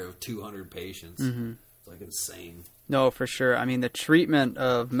takes care of 200 patients. It's, like, insane. No, for sure. I mean, the treatment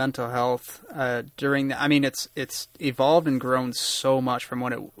of mental health it's evolved and grown so much from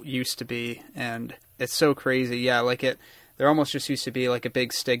what it used to be, and it's so crazy. Yeah, like there almost just used to be like a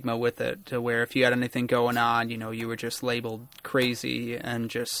big stigma with it, to where if you had anything going on, you know, you were just labeled crazy and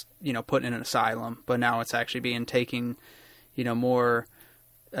just, you know, put in an asylum. But now it's actually being taken, you know, more,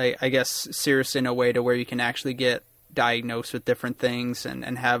 I guess, serious in a way to where you can actually get diagnosed with different things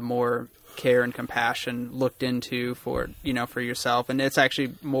and have more care and compassion looked into for yourself. And it's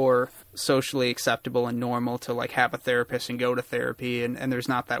actually more socially acceptable and normal to like have a therapist and go to therapy, and there's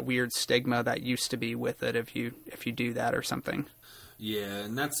not that weird stigma that used to be with it if you do that or something. Yeah,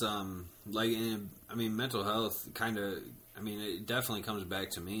 and that's mental health kind of, it definitely comes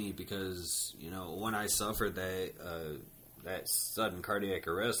back to me because, you know, when I suffered that that sudden cardiac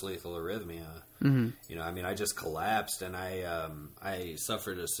arrest, lethal arrhythmia. You know, I mean, I just collapsed, and I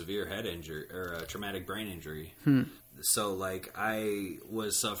suffered a severe head injury or a traumatic brain injury. So, like, I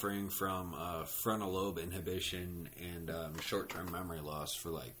was suffering from frontal lobe inhibition and short-term memory loss for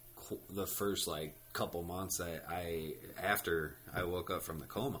like the first like couple months after I woke up from the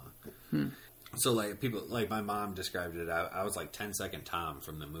coma. So, like, people, like, my mom described it. I was like 10-second Tom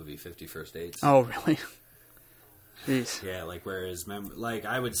from the movie 50 First Dates. Oh, really? Jeez. Yeah, like, whereas, like,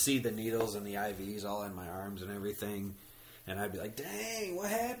 I would see the needles and the IVs all in my arms and everything, and I'd be like, dang, what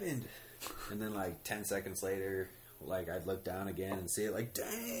happened? And then, like, 10 seconds later, like, I'd look down again and see it, like,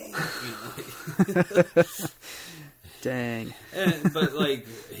 dang. You know, like, dang. But, like,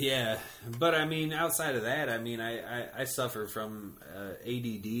 yeah. But, I mean, outside of that, I mean, I suffer from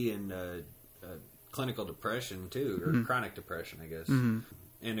ADD and clinical depression, too, or chronic depression, I guess. And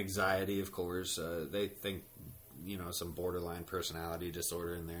anxiety, of course. They think, you know, some borderline personality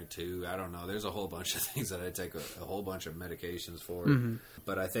disorder in there, too. I don't know. There's a whole bunch of things that I take a whole bunch of medications for.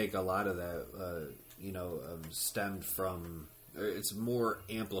 But I think a lot of that, you know, stemmed from... It's more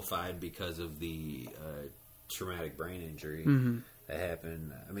amplified because of the traumatic brain injury that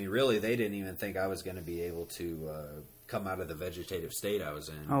happened. I mean, really, they didn't even think I was going to be able to come out of the vegetative state I was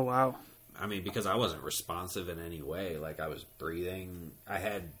in. Oh, wow. I mean, because I wasn't responsive in any way. Like, I was breathing. I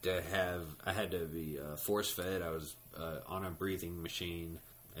had to be force-fed. I was on a breathing machine.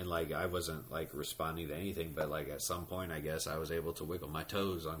 And, like, I wasn't, like, responding to anything. But, like, at some point, I guess, I was able to wiggle my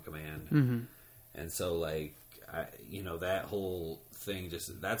toes on command. And so, like, you know, that whole thing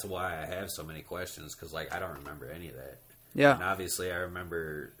just... That's why I have so many questions. Because, like, I don't remember any of that. Yeah. And obviously, I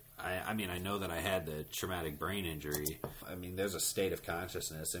remember... I mean, I know that I had the traumatic brain injury. I mean, there's a state of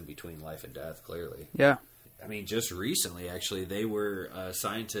consciousness in between life and death, clearly. Yeah. I mean, just recently, actually, they were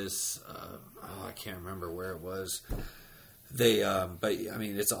scientists. I can't remember where it was. They, but I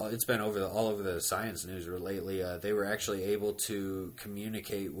mean, it's been all over the science news lately. They were actually able to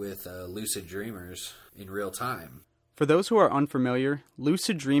communicate with lucid dreamers in real time. For those who are unfamiliar,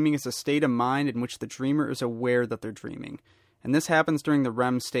 lucid dreaming is a state of mind in which the dreamer is aware that they're dreaming. And this happens during the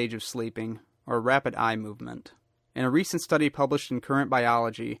REM stage of sleeping, or rapid eye movement. In a recent study published in Current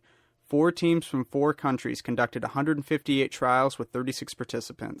Biology, 4 teams from 4 countries conducted 158 trials with 36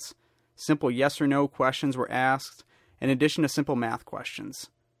 participants. Simple yes or no questions were asked, in addition to simple math questions.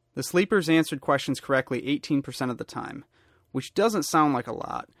 The sleepers answered questions correctly 18% of the time, which doesn't sound like a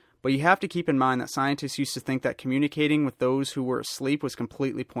lot, but you have to keep in mind that scientists used to think that communicating with those who were asleep was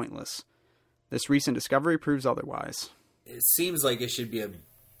completely pointless. This recent discovery proves otherwise. It seems like it should be a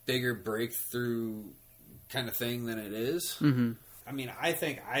bigger breakthrough kind of thing than it is. I mean, I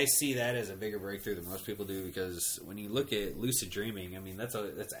think I see that as a bigger breakthrough than most people do, because when you look at lucid dreaming, I mean, that's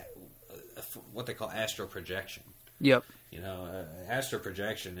what they call astral projection. Yep. You know, astral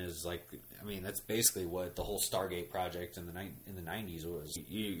projection is like, I mean, that's basically what the whole Stargate project in the 90s was.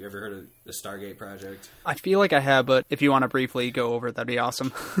 You ever heard of the Stargate project? I feel like I have, but if you want to briefly go over it, that'd be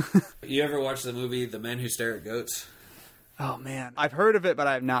awesome. You ever watch the movie The Men Who Stare at Goats? Oh, man. I've heard of it, but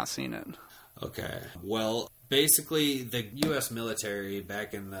I have not seen it. Okay. Well, basically, the U.S. military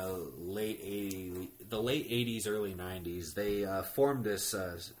back in the late 80s, early 90s, they formed this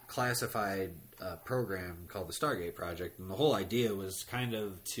classified program called the Stargate Project. And the whole idea was kind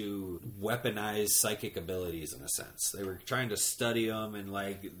of to weaponize psychic abilities in a sense. They were trying to study them, and,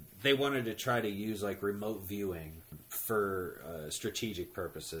 like, they wanted to try to use, like, remote viewing for strategic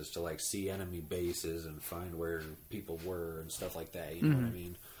purposes to, like, see enemy bases and find where people were and stuff like that, you know what I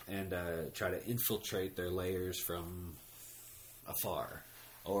mean? And try to infiltrate their layers from afar.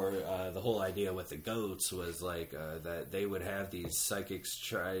 Or the whole idea with the goats was, like, that they would have these psychics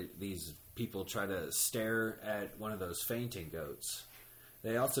these people try to stare at one of those fainting goats.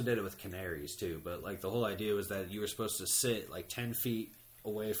 They also did it with canaries, too, but, like, the whole idea was that you were supposed to sit, like, 10 feet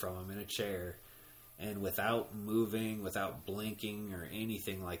away from them in a chair, and without moving, without blinking or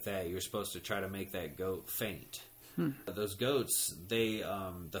anything like that, you're supposed to try to make that goat faint. Those goats,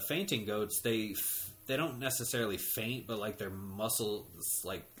 the fainting goats, they don't necessarily faint, but, like, their muscles,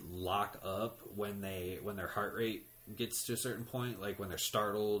 like, lock up when their heart rate gets to a certain point, like when they're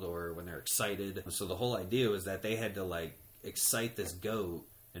startled or when they're excited. So the whole idea was that they had to, like, excite this goat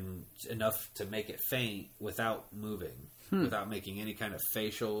and enough to make it faint without moving, without making any kind of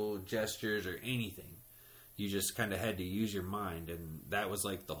facial gestures or anything. You just kind of had to use your mind, and that was,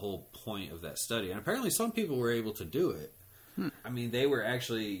 like, the whole point of that study. And apparently some people were able to do it. I mean, they were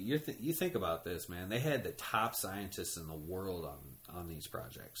actually... You think about this, man. They had the top scientists in the world on these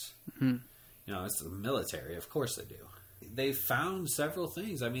projects. You know, it's the military. Of course they do. They found several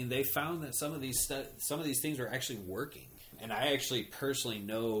things. I mean, they found that some of these things were actually working. And I actually personally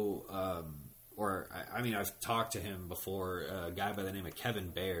know, I've talked to him before, a guy by the name of Kevin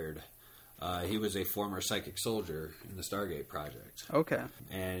Baird. He was a former psychic soldier in the Stargate Project. Okay.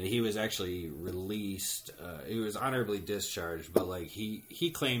 And he was actually released. He was honorably discharged, but like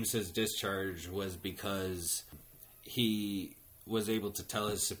he claims his discharge was because he was able to tell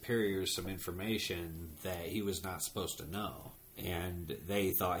his superiors some information that he was not supposed to know. And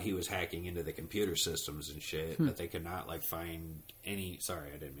they thought he was hacking into the computer systems and shit, but they could not like find any... Sorry,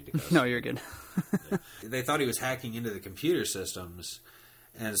 I didn't mean to cuss. No, you're good. They thought he was hacking into the computer systems,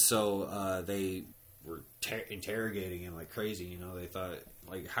 and so they were interrogating him like crazy. You know, they thought,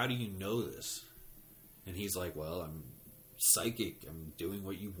 like, how do you know this? And he's like, well, I'm psychic. I'm doing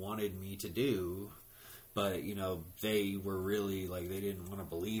what you wanted me to do. But, you know, they were really, like, they didn't want to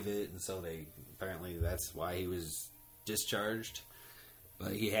believe it, and so apparently that's why he was discharged.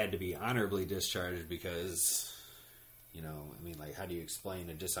 But he had to be honorably discharged because, you know, I mean, like, how do you explain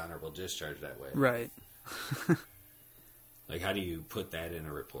a dishonorable discharge that way? Right. Like, how do you put that in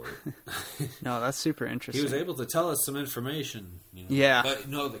a report? No, that's super interesting. He was able to tell us some information. You know? Yeah. But,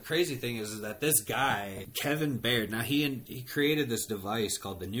 no, the crazy thing is that this guy, Kevin Baird, now he created this device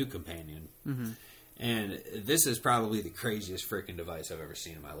called the New Companion. Mm-hmm. And this is probably the craziest freaking device I've ever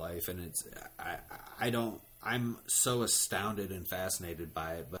seen in my life. And I'm so astounded and fascinated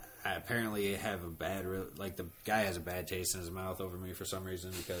by it. But I apparently have the guy has a bad taste in his mouth over me for some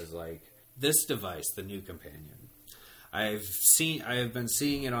reason. Because, like, this device, the New Companion, I have been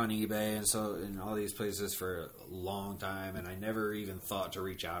seeing it on eBay and so in all these places for a long time. And I never even thought to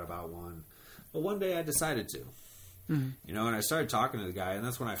reach out about one. But one day I decided to. Mm-hmm. You know, and I started talking to the guy, and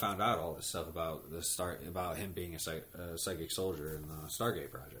that's when I found out all this stuff about him being a psychic soldier in the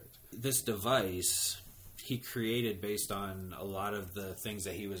Stargate Project. This device he created based on a lot of the things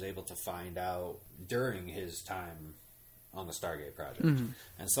that he was able to find out during his time on the Stargate Project. Mm-hmm.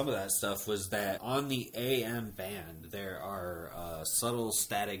 And some of that stuff was that on the AM band, there are subtle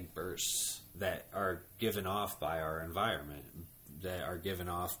static bursts that are given off by our environment, that are given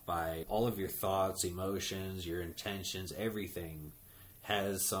off by all of your thoughts, emotions, your intentions, everything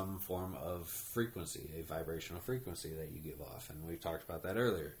has some form of frequency, a vibrational frequency that you give off. And we talked about that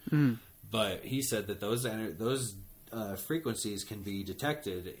earlier. Mm. But he said that those frequencies can be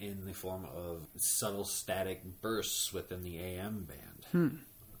detected in the form of subtle static bursts within the AM band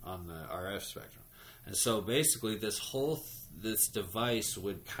on the RF spectrum. And so basically this device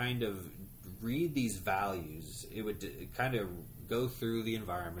would kind of read these values. It would kind of go through the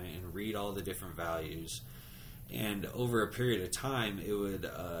environment and read all the different values, and over a period of time it would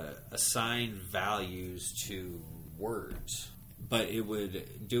assign values to words, but it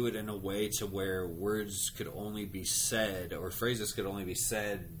would do it in a way to where words could only be said, or phrases could only be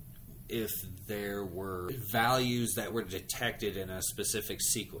said, if there were values that were detected in a specific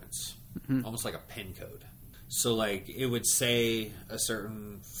sequence, almost like a pin code. So like it would say a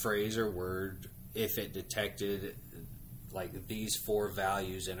certain phrase or word if it detected like these 4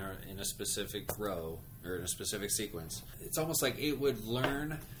 values in a specific row or in a specific sequence. It's almost like it would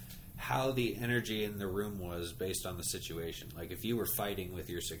learn how the energy in the room was based on the situation. Like if you were fighting with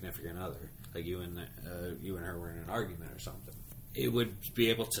your significant other, like you and her were in an argument or something, it would be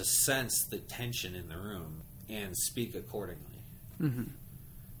able to sense the tension in the room and speak accordingly. Mm-hmm.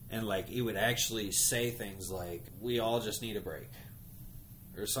 And like it would actually say things like, "We all just need a break,"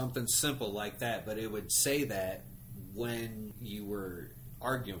 or something simple like that. But it would say that when you were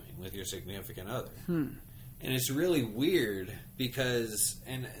arguing with your significant other. And it's really weird because,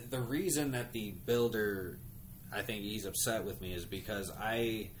 and the reason that the builder, I think he's upset with me, is because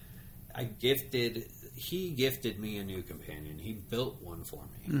he gifted me a New Companion. He built one for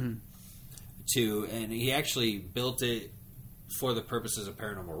me and he actually built it for the purposes of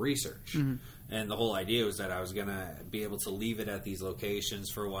paranormal research. And the whole idea was that I was going to be able to leave it at these locations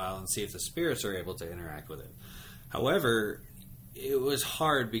for a while and see if the spirits are able to interact with it. However, it was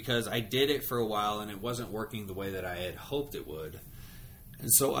hard because I did it for a while and it wasn't working the way that I had hoped it would. And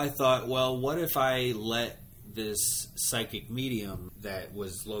so I thought, well, what if I let this psychic medium that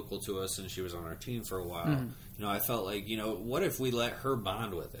was local to us and she was on our team for a while, you know, I felt like, you know, what if we let her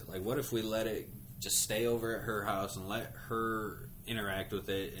bond with it? Like, what if we let it just stay over at her house and let her interact with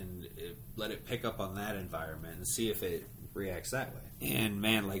it and let it pick up on that environment and see if it reacts that way. And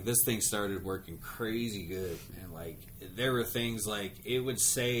man, like this thing started working crazy good, man. Like there were things like it would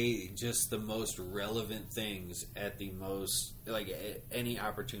say just the most relevant things at the most, like at any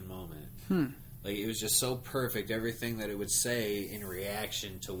opportune moment. Like it was just so perfect, everything that it would say in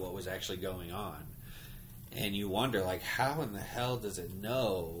reaction to what was actually going on. And you wonder, like, how in the hell does it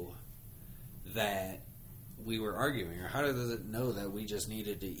know that we were arguing, or how does it know that we just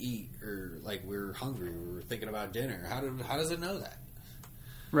needed to eat, or like we were hungry, we were thinking about dinner? How does it know that?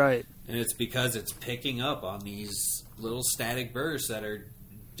 Right. And it's because it's picking up on these little static bursts that are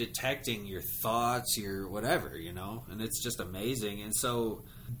detecting your thoughts, your whatever, you know? And it's just amazing. And so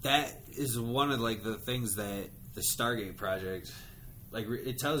that is one of like the things that the Stargate project, like,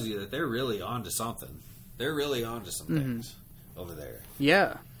 it tells you that they're really onto something. They're really onto some things over there.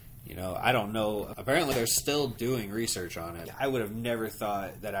 Yeah. You know, I don't know. Apparently, they're still doing research on it. I would have never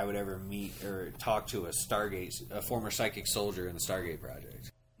thought that I would ever meet or talk to a former psychic soldier in the Stargate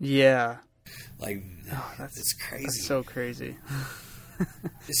project. Yeah. Like, it's crazy. That's so crazy.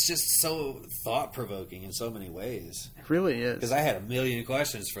 It's just so thought-provoking in so many ways. It really is. Because I had a million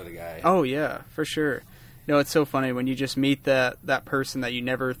questions for the guy. Oh, yeah, for sure. You know, it's so funny when you just meet that person that you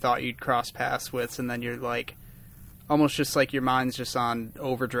never thought you'd cross paths with, and then you're like, almost just like your mind's just on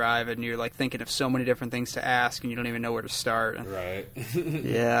overdrive, and you're like thinking of so many different things to ask, and you don't even know where to start. Right.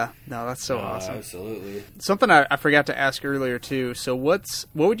 Yeah. No, that's so awesome. Absolutely. Something I forgot to ask earlier, too. So what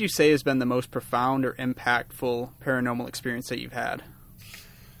would you say has been the most profound or impactful paranormal experience that you've had?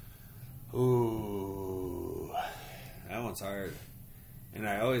 Ooh. That one's hard. And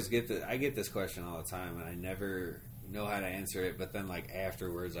I always get this question all the time, and I never know how to answer it, but then like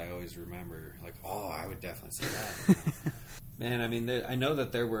afterwards I always remember, like, oh, I would definitely say that. Man, I mean, I know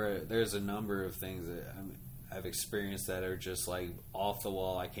that there's a number of things that I've experienced that are just like off the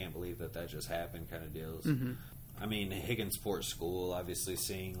wall. I can't believe that just happened kind of deals. Mm-hmm. I mean, Higginsport School, obviously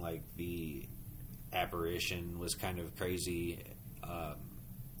seeing like the apparition was kind of crazy.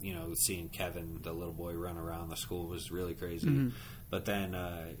 You know, seeing Kevin, the little boy, run around the school was really crazy. Mm-hmm. But then,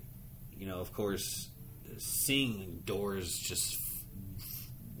 you know, of course, seeing doors just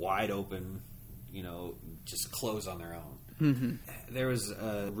wide open, you know, just close on their own. Mm-hmm. There was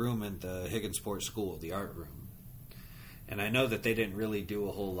a room in the Higginsport School, the art room. And I know that they didn't really do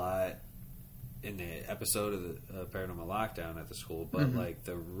a whole lot in the episode of the Paranormal Lockdown at the school, but mm-hmm. like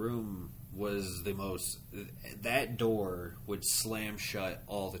the room was the most, that door would slam shut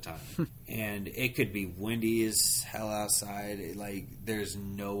all the time. And it could be windy as hell outside. Like, there's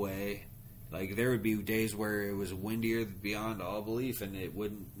no way. Like, there would be days where it was windier beyond all belief and it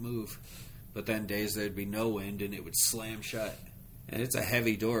wouldn't move. But then days there'd be no wind and it would slam shut. And it's a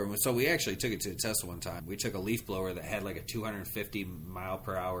heavy door. So we actually took it to a test one time. We took a leaf blower that had like a 250 mile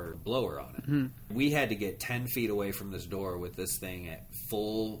per hour blower on it. Mm-hmm. We had to get 10 feet away from this door with this thing at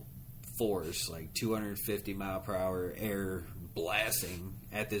full force, like 250 mile per hour air blasting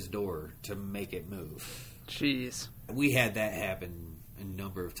at this door to make it move. Jeez. We had that happen a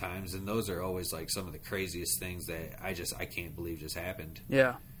number of times, and those are always like some of the craziest things that I can't believe just happened.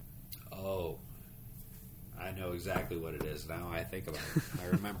 Yeah. Oh, I know exactly what it is now I think about it. I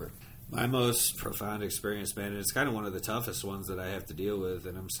remember. My most profound experience, man, and it's kind of one of the toughest ones that I have to deal with,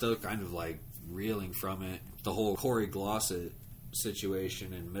 and I'm still kind of like reeling from it. The whole Corey Glossett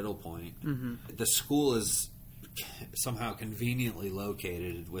situation in Middle Point. Mm-hmm. The school is somehow conveniently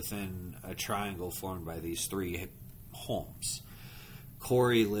located within a triangle formed by these three homes.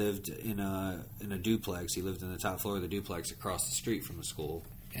 Corey lived in a duplex. He lived in the top floor of the duplex across the street from the school.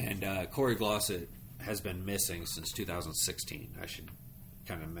 And Corey Glossett has been missing since 2016. I should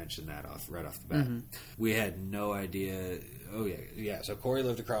kind of mention that right off the bat. Mm-hmm. We had no idea. Oh, yeah. So Corey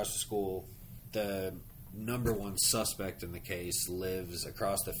lived across the school. The number one suspect in the case lives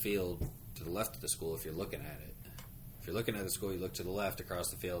across the field to the left of the school if you're looking at it. If you're looking at the school, you look to the left across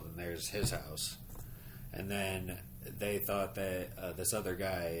the field, and there's his house. And then they thought that this other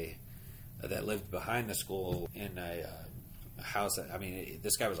guy that lived behind the school in a house that, I mean,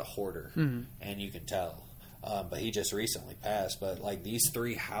 this guy was a hoarder, mm-hmm. and you can tell. But he just recently passed. But like these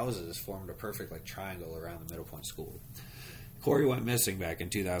three houses formed a perfect like triangle around the Middle Point School. Corey went missing back in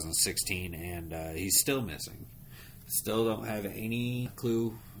 2016, and he's still missing. Still don't have any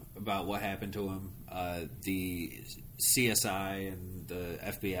clue about what happened to him. The CSI and the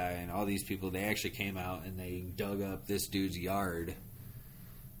FBI and all these people, they actually came out and they dug up this dude's yard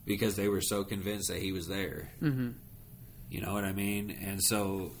because they were so convinced that he was there. Mm-hmm. You know what I mean? And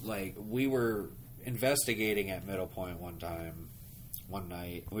so, like, we were investigating at Middle Point one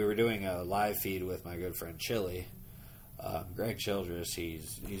night. We were doing a live feed with my good friend Chili. Greg Childress,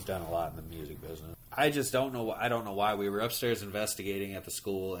 he's done a lot in the music business. I just don't know. I don't know why we were upstairs investigating at the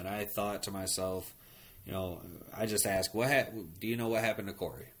school, and I thought to myself, you know, I just asked, do you know what happened to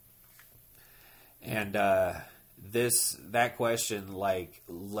Corey? And that question like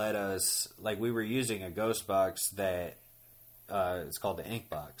led us, like we were using a ghost box that It's called the Ink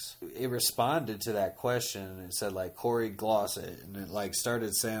Box. It responded to that question and it said, like, Corey Glossett. And it, like,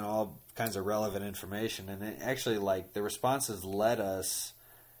 started saying all kinds of relevant information. And it actually, like, the responses led us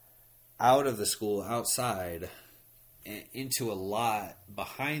out of the school, outside, into a lot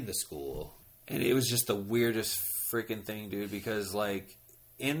behind the school. And it was just the weirdest freaking thing, dude, because, like,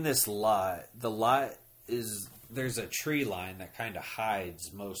 in this lot, the lot is, there's a tree line that kind of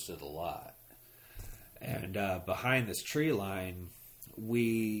hides most of the lot. And behind this tree line,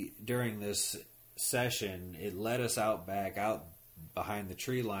 during this session, it led us out behind the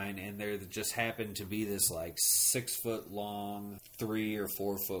tree line, and there just happened to be this, like, 6 foot long, 3 or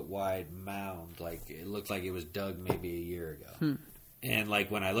 4 foot wide mound. Like, it looked like it was dug maybe a year ago. And,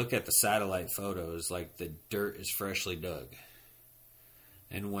 like, when I look at the satellite photos, like, the dirt is freshly dug.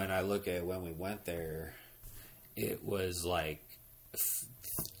 And when I look at when we went there, it was, like,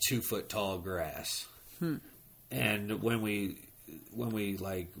 2 foot tall grass. And when we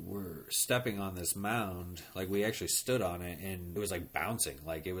like were stepping on this mound, like, we actually stood on it and it was like bouncing,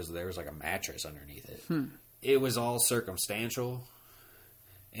 like there was like a mattress underneath it. It was all circumstantial,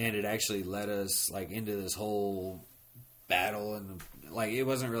 and it actually led us, like, into this whole battle. And, like, it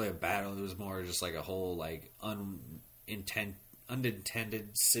wasn't really a battle, it was more just like a whole, like,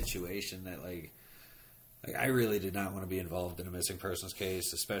 unintended situation that, like, I really did not want to be involved in a missing persons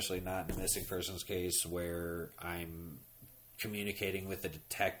case, especially not in a missing persons case where I'm communicating with a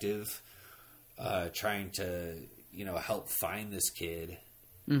detective, trying to, help find this kid.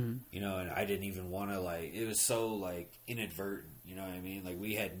 And I didn't even want to, like, it was so, like, inadvertent, you know what I mean? Like,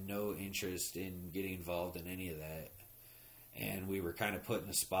 we had no interest in getting involved in any of that. And we were kind of put in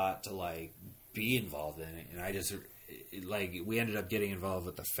a spot to, like, be involved in it. And I just, like, we ended up getting involved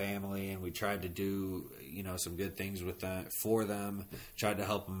with the family, and we tried to do, some good things with them, for them, tried to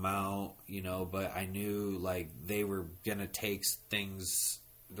help them out, but I knew, like, they were going to take things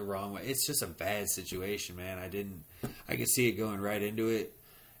the wrong way. It's just a bad situation, man. I could see it going right into it.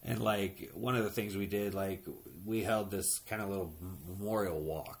 And, like, one of the things we did, like, we held this kind of little memorial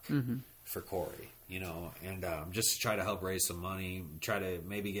walk for Corey, and just to try to help raise some money, try to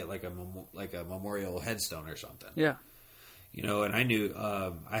maybe get, like, a memorial headstone or something. Yeah. And I knew,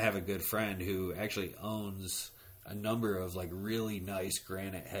 I have a good friend who actually owns a number of, like, really nice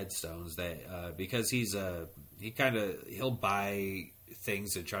granite headstones that, because he'll buy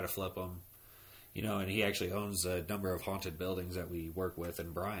things and try to flip them, and he actually owns a number of haunted buildings that we work with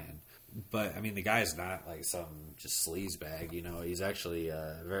in Bryan. But, I mean, the guy's not, like, some just sleazebag, he's actually,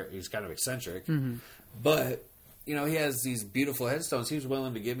 he's kind of eccentric. But, he has these beautiful headstones. He was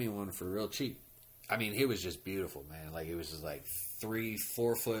willing to give me one for real cheap. I mean, it was just beautiful, man. Like, it was just, like,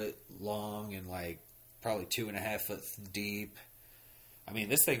 3-4 foot long and, like, probably 2.5 foot deep. I mean,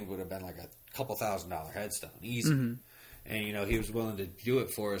 this thing would have been like a couple $1,000 headstone, easy. And, he was willing to do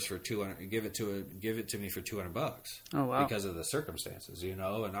it for us for $200, give it to me for $200. Oh, wow. Because of the circumstances, and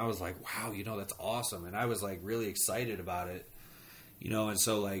I was like, wow, that's awesome. And I was, like, really excited about it, and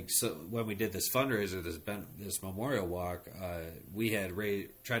so when we did this fundraiser, this memorial walk, we had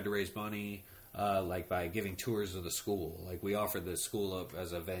tried to raise money, like, by giving tours of the school. Like, we offered the school up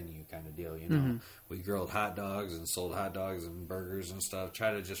as a venue kind of deal, We grilled hot dogs and sold hot dogs and burgers and stuff,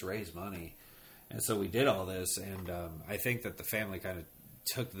 try to just raise money. And so we did all this, and I think that the family kind of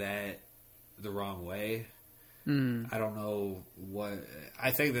took that the wrong way. I don't know what.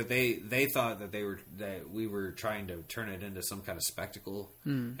 I think that they thought that we were trying to turn it into some kind of spectacle,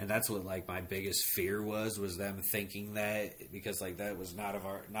 and that's what, like, my biggest fear was them thinking that, because, like, that was not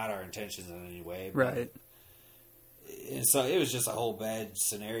our intentions in any way. Right. And so it was just a whole bad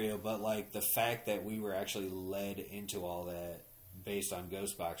scenario. But, like, the fact that we were actually led into all that based on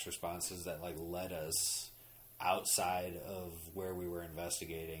ghost box responses that, like, led us outside of where we were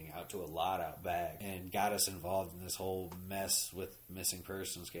investigating, out to a lot out back, and got us involved in this whole mess with missing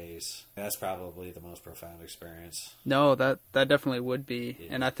persons case. That's probably the most profound experience. No, that definitely would be. Yeah.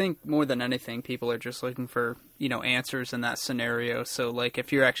 And I think more than anything, people are just looking for, answers in that scenario. So, like,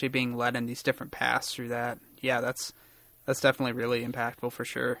 if you're actually being led in these different paths through that, yeah, that's definitely really impactful for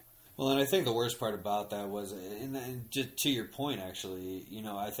sure. Well, and I think the worst part about that was, and just to your point, actually,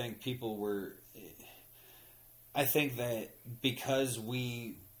 I think people were... I think that because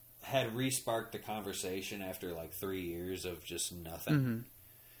we had re-sparked the conversation after, like, 3 years of just nothing,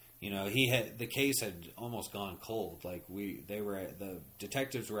 the case had almost gone cold. Like, the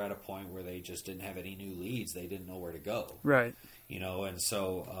detectives were at a point where they just didn't have any new leads. They didn't know where to go. Right. And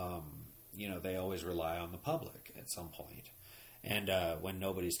so, they always rely on the public at some point. And when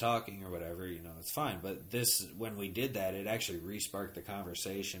nobody's talking or whatever, it's fine. But when we did that, it actually re-sparked the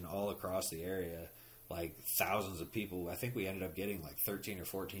conversation all across the area like thousands of people. I think we ended up getting like 13 or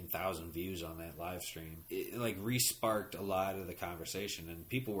 14,000 views on that live stream. It like re-sparked a lot of the conversation, and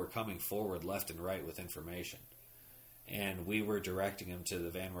people were coming forward left and right with information. And we were directing them to the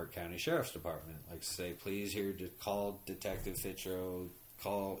Van Wert County Sheriff's Department, like say, please here to call Detective Fitro,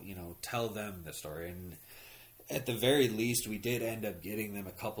 tell them the story. And at the very least, we did end up getting them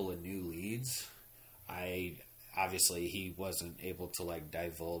a couple of new leads. Obviously, he wasn't able to like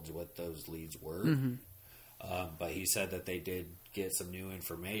divulge what those leads were, but he said that they did get some new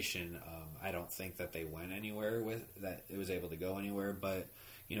information. I don't think that they went anywhere with that; it was able to go anywhere. But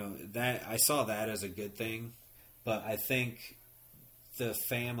that I saw that as a good thing. But I think the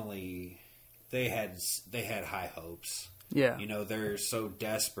family they had high hopes. Yeah, they're so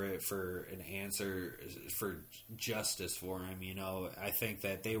desperate for an answer, for justice for him. I think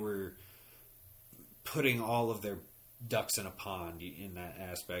that they were putting all of their ducks in a pond in that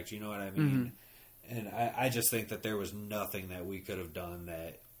aspect. You know what I mean? And I just think that there was nothing that we could have done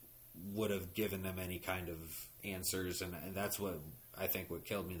that would have given them any kind of answers. And that's what I think what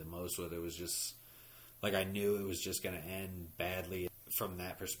killed me the most with it was just, like, I knew it was just going to end badly from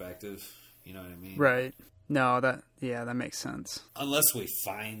that perspective. You know what I mean? Right. No, that makes sense. Unless we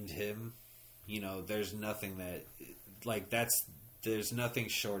find him, there's nothing that, like, there's nothing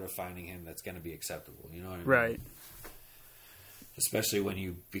short of finding him that's going to be acceptable. You know what I mean? Right. Especially when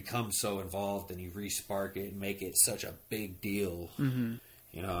you become so involved and you re-spark it and make it such a big deal. And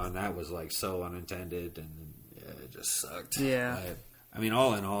that was like so unintended, and it just sucked. Yeah. But,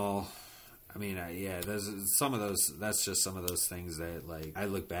 all in all, there's some of those. That's just some of those things that, like, I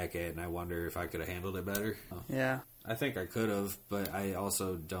look back at and I wonder if I could have handled it better. Yeah. I think I could have, but I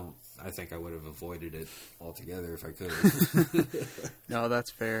also don't. I think I would have avoided it altogether if I could have. No,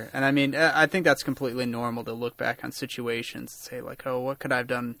 that's fair. And I think that's completely normal to look back on situations and say, like, oh, what could I have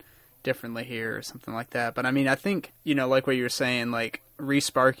done differently here or something like that. But I think, like what you were saying, like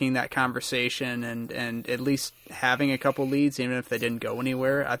re-sparking that conversation and at least having a couple leads, even if they didn't go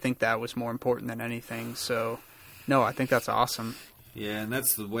anywhere, I think that was more important than anything. So, no, I think that's awesome. Yeah, and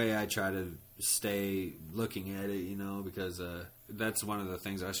that's the way I try to stay looking at it, because that's one of the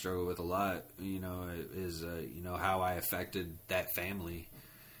things I struggle with a lot, is how I affected that family,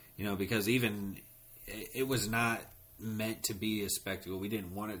 because even it was not meant to be a spectacle. We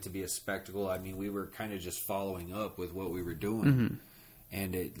didn't want it to be a spectacle. We were kind of just following up with what we were doing,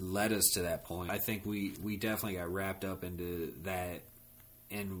 and it led us to that point. I think we definitely got wrapped up into that,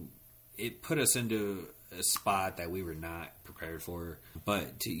 and it put us into a spot that we were not prepared for.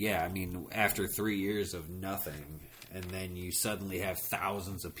 But after 3 years of nothing, and then you suddenly have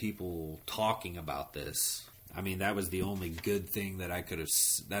thousands of people talking about this. That was the only good thing that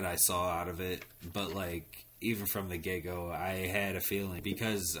I saw out of it. But like, even from the get-go, I had a feeling,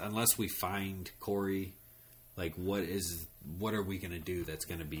 because unless we find Corey, like, what are we going to do that's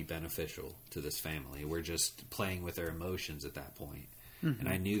going to be beneficial to this family? We're just playing with their emotions at that point. And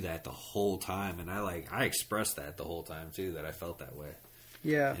I knew that the whole time, and I expressed that the whole time too, that I felt that way.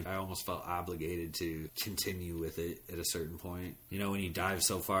 Yeah. And I almost felt obligated to continue with it at a certain point. When you dive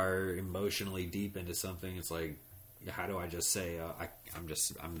so far emotionally deep into something, it's like, how do I just say,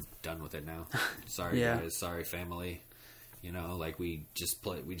 I'm done with it now. Sorry guys, sorry family. We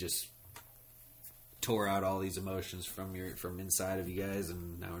just tore out all these emotions from inside of you guys,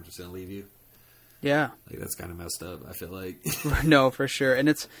 and now we're just going to leave you. Yeah. Like, that's kind of messed up, I feel like. No, for sure. And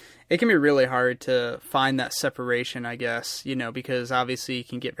it can be really hard to find that separation, I guess, because obviously you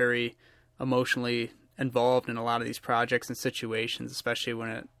can get very emotionally involved in a lot of these projects and situations, especially when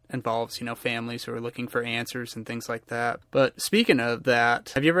it involves, families who are looking for answers and things like that. But speaking of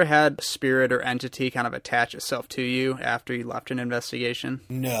that, have you ever had a spirit or entity kind of attach itself to you after you left an investigation?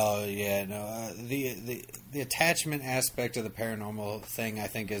 No. The attachment aspect of the paranormal thing, I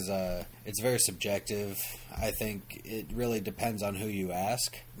think, is it's very subjective. I think it really depends on who you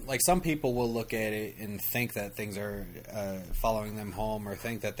ask. Like, some people will look at it and think that things are following them home, or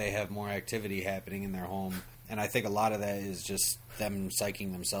think that they have more activity happening in their home. And I think a lot of that is just them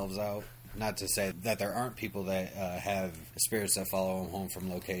psyching themselves out. Not to say that there aren't people that have spirits that follow them home from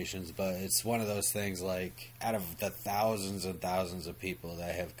locations, but it's one of those things, like, out of the thousands and thousands of people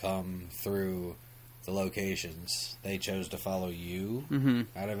that have come through the locations, they chose to follow you.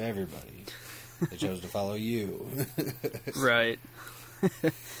 Out of everybody, they chose to follow you. Right.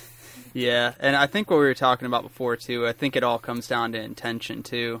 Yeah, and I think what we were talking about before, too, I think it all comes down to intention,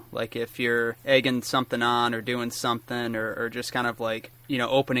 too. Like, if you're egging something on or doing something or just kind of like,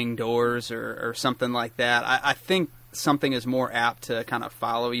 opening doors or something like that, I think something is more apt to kind of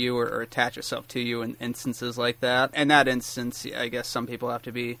follow you or attach itself to you in instances like that. In that instance, I guess some people have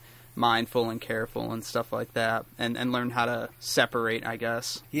to be mindful and careful and stuff like that, and learn how to separate, I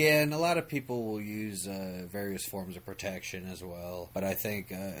guess. Yeah, and a lot of people will use various forms of protection as well, but I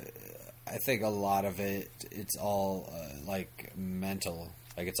think a lot of it's all like mental.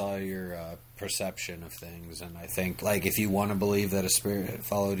 Like, it's all your perception of things. And I think, like, if you want to believe that a spirit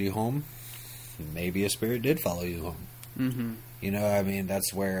followed you home, maybe a spirit did follow you home. Mm-hmm. You know, I mean,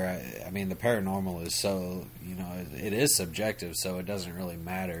 that's where, the paranormal is so, it is subjective, so it doesn't really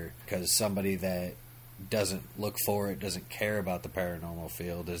matter. Because somebody that doesn't look for it, doesn't care about the paranormal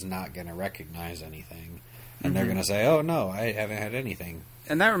field, is not going to recognize anything. And they're going to say, oh, no, I haven't had anything.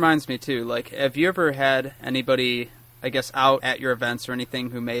 And that reminds me, too, like, have you ever had anybody, I guess, out at your events or anything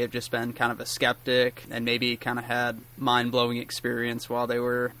who may have just been kind of a skeptic and maybe kind of had mind-blowing experience while they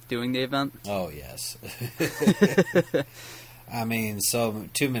were doing the event? Oh, yes. So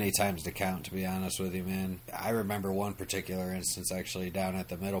too many times to count, to be honest with you, man. I remember one particular instance, actually, down at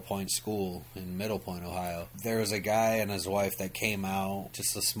the Middle Point School in Middle Point, Ohio. There was a guy and his wife that came out,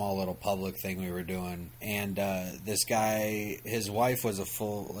 just a small little public thing we were doing, and this guy, his wife was a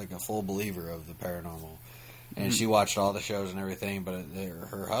full believer of the paranormal. And she watched all the shows and everything, but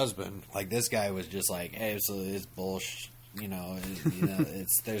her husband, like, this guy was just like, hey, it's bullshit.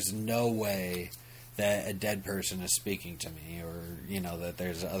 There's no way that a dead person is speaking to me, or, that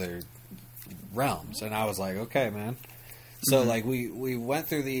there's other realms. And I was like, okay, man. So, like, we went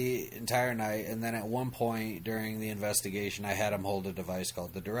through the entire night, and then at one point during the investigation, I had him hold a device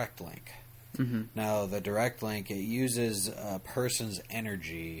called the Direct Link. Mm-hmm. Now, the Direct Link, it uses a person's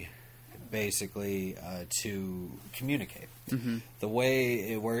energy basically to communicate. Mm-hmm. The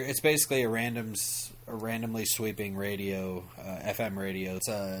way it works, it's basically a randomly sweeping radio, FM radio. It's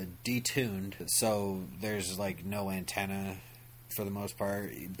detuned, so there's like no antenna for the most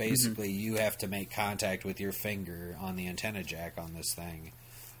part. Basically, you have to make contact with your finger on the antenna jack on this thing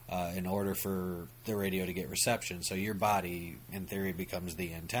in order for the radio to get reception. So your body, in theory, becomes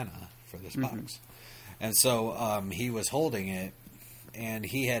the antenna for this box. And so he was holding it, and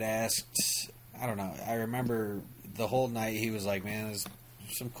he had asked, I don't know, I remember the whole night he was like, man, there's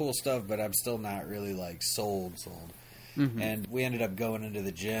some cool stuff, but I'm still not really, like, sold. Mm-hmm. And we ended up going into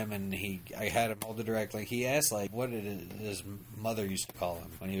the gym, and I had him hold the Direct Link. He asked, like, what did his mother used to call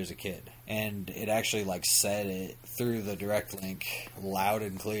him when he was a kid. And it actually, like, said it through the Direct Link loud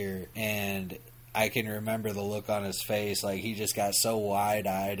and clear. And I can remember the look on his face. Like, he just got so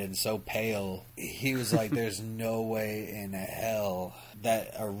wide-eyed and so pale. He was like, there's no way in hell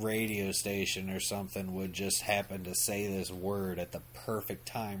that a radio station or something would just happen to say this word at the perfect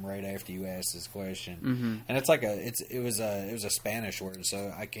time right after you asked this question. Mm-hmm. And it's like it was a Spanish word,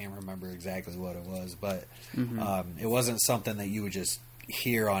 so I can't remember exactly what it was, but it wasn't something that you would just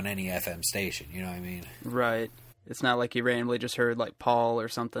hear on any FM station, you know what I mean? Right. It's not like you randomly just heard, like, Paul or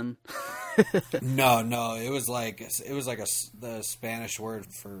something. No, it was like the Spanish word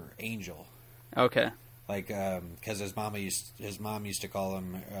for angel. Okay. Like, because his mom used to call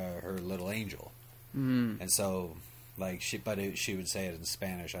him her little angel, and so, like, she would say it in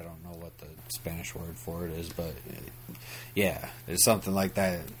Spanish. I don't know what the Spanish word for it is, but yeah, it's something like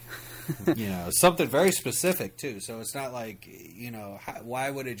that. Something very specific too. So it's not like, why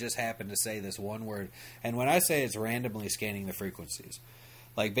would it just happen to say this one word? And when I say it's randomly scanning the frequencies,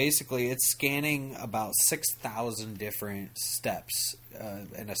 like, basically it's scanning about 6,000 different steps,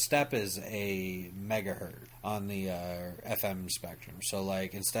 and a step is a megahertz on the FM spectrum. So,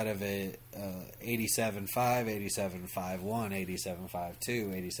 like, instead of it 87.5, 87.51,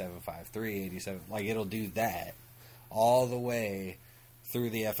 87.52, 87.53, 87, like, it'll do that all the way through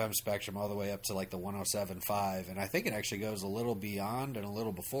the FM spectrum, all the way up to, like, the 107.5, and I think it actually goes a little beyond and a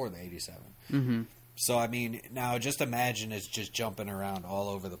little before the 87. Mm-hmm. So, I mean, now just imagine it's just jumping around all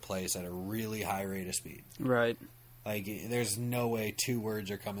over the place at a really high rate of speed. Right. Like, there's no way two words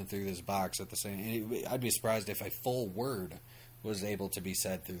are coming through this box at the same... I'd be surprised if a full word was able to be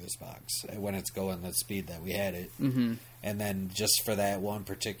said through this box when it's going the speed that we had it. Mm-hmm. And then just for that one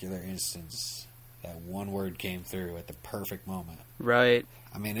particular instance, that one word came through at the perfect moment. Right.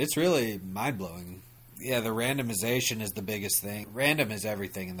 I mean, it's really mind-blowing. Yeah, the randomization is the biggest thing. Random is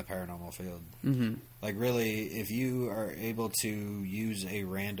everything in the paranormal field. Mm-hmm. Like, really, if you are able to use a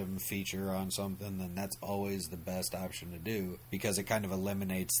random feature on something, then that's always the best option to do, because it kind of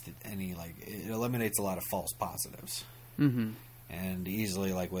eliminates it eliminates a lot of false positives. Mm-hmm. And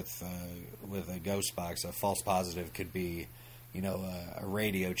easily, like with a ghost box, a false positive could be, a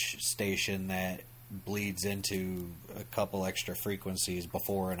radio station that bleeds into a couple extra frequencies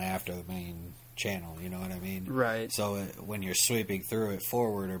before and after the main channel, you know what I mean? Right. So when you're sweeping through it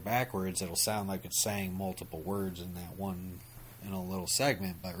forward or backwards, it'll sound like it's saying multiple words in that one in a little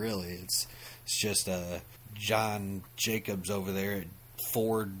segment, but really it's just John Jacobs over there at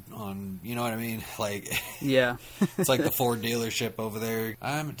Ford on, you know what I mean? Like, yeah, it's like the Ford dealership over there.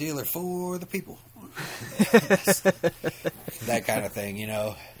 I'm a dealer for the people. That kind of thing, you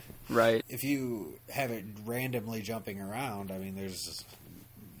know? Right. If you have it randomly jumping around, I mean,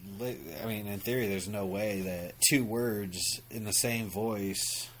 in theory, there's no way that two words in the same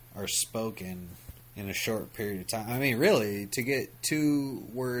voice are spoken in a short period of time. I mean, really, to get two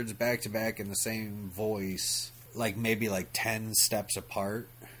words back to back in the same voice, like maybe like 10 steps apart,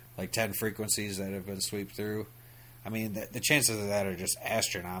 like 10 frequencies that have been swept through. I mean, the chances of that are just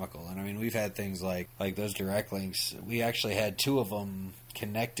astronomical. And I mean, we've had things like those direct links. We actually had two of them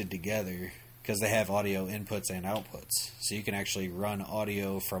connected together because they have audio inputs and outputs. So you can actually run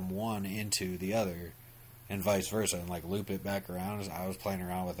audio from one into the other and vice versa and like loop it back around. I was playing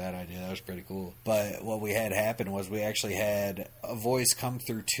around with that idea. That was pretty cool. But what we had happen was we actually had a voice come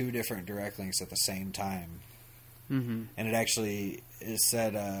through two different direct links at the same time. Mm-hmm. And it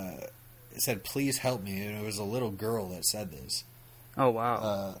said, please help me. And it was a little girl that said this. Oh,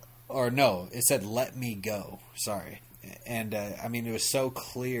 wow. Or no, it said, let me go. Sorry. And, I mean, it was so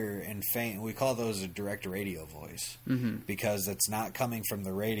clear and faint. We call those a direct radio voice. Mm-hmm. Because it's not coming from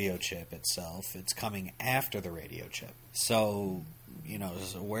the radio chip itself. It's coming after the radio chip. So, you know,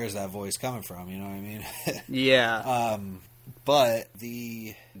 where's that voice coming from? You know what I mean? Yeah. But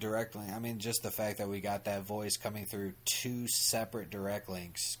the direct link, I mean, just the fact that we got that voice coming through two separate direct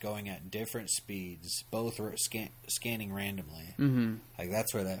links going at different speeds, both scanning randomly. Mm-hmm. Like,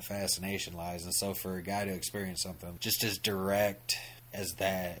 that's where that fascination lies. And so for a guy to experience something just as direct as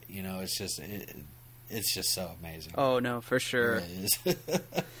that, you know, it's just so amazing. Oh, no, for sure. It really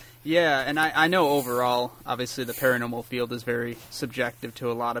is. Yeah, and I know overall, obviously the paranormal field is very subjective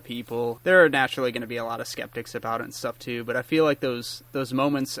to a lot of people. There are naturally going to be a lot of skeptics about it and stuff too, but I feel like those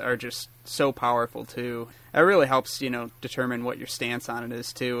moments are just so powerful too. It really helps, you know, determine what your stance on it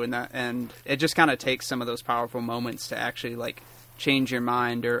is too, and it just kind of takes some of those powerful moments to actually like change your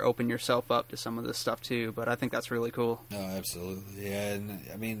mind or open yourself up to some of this stuff too. But I think that's really cool. No, absolutely. Yeah, and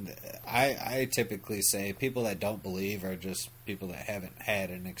I mean, I typically say people that don't believe are just people that haven't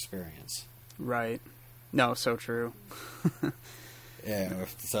had an experience. Right. No, so true. Yeah,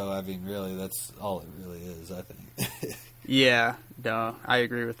 so I mean, really, that's all it really is, I think. Yeah, no, I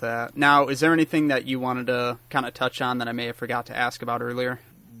agree with that. Now, is there anything that you wanted to kind of touch on that I may have forgot to ask about earlier?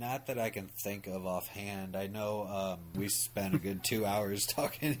 Not that I can think of offhand. I know we spent a good 2 hours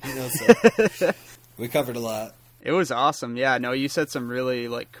talking, you know, so we covered a lot. It was awesome. Yeah, no, you said some really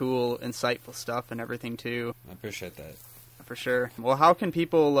like cool, insightful stuff and everything too. I appreciate that. For sure. Well, how can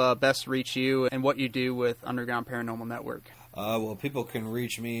people best reach you and what you do with Underground Paranormal Network? Well, people can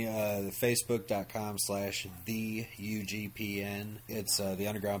reach me facebook.com/theUGPN. It's the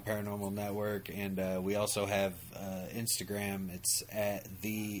Underground Paranormal Network, and we also have Instagram. It's at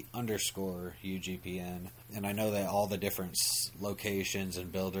 @the_UGPN. And I know that all the different locations and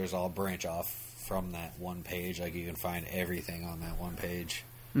builders all branch off from that one page. Like, you can find everything on that one page.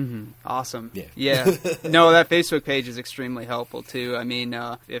 Mm-hmm. Awesome. Yeah. No, that Facebook page is extremely helpful too. I mean,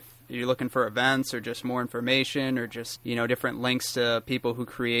 if you're looking for events or just more information or just, you know, different links to people who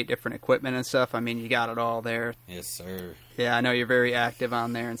create different equipment and stuff, I mean, you got it all there. Yes, sir. Yeah, I know you're very active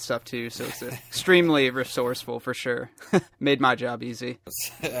on there and stuff too, so it's extremely resourceful for sure. Made my job easy.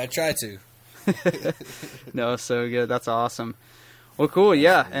 I try to. No, so good. That's awesome. Well, cool.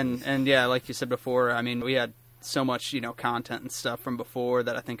 Yeah. And yeah, like you said before, I mean, we had so much, you know, content and stuff from before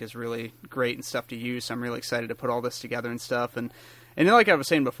that I think is really great and stuff to use. So I'm really excited to put all this together and stuff. And like I was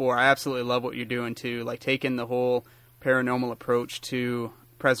saying before, I absolutely love what you're doing too, like taking the whole paranormal approach to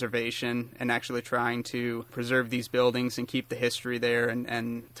preservation and actually trying to preserve these buildings and keep the history there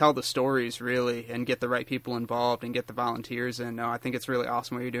and tell the stories really and get the right people involved and get the volunteers in. No, I think it's really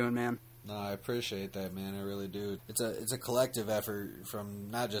awesome what you're doing, man. No, I appreciate that, man. I really do. It's a collective effort from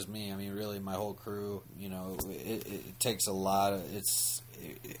not just me. I mean, really, my whole crew. You know, it takes a lot.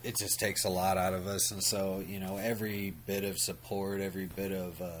 It just takes a lot out of us, and so, you know, every bit of support, every bit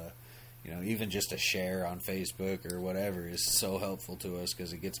of you know, even just a share on Facebook or whatever is so helpful to us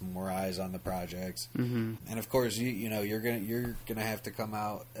because it gets more eyes on the projects. Mm-hmm. And of course, you know, you're gonna have to come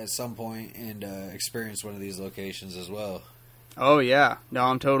out at some point and experience one of these locations as well. Oh, yeah. No,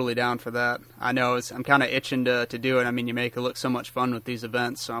 I'm totally down for that. I know I'm kind of itching to do it. I mean, you make it look so much fun with these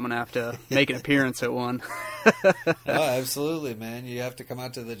events, so I'm going to have to make an appearance at one. Oh, absolutely, man. You have to come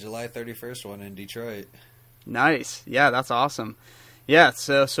out to the July 31st one in Detroit. Nice. Yeah, that's awesome. Yeah,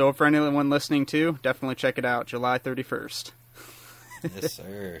 so for anyone listening too, definitely check it out, July 31st. Yes,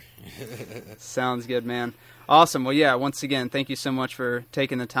 sir. Sounds good, man. Awesome. Well, yeah, once again, thank you so much for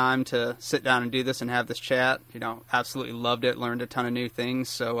taking the time to sit down and do this and have this chat. Absolutely loved it, learned a ton of new things.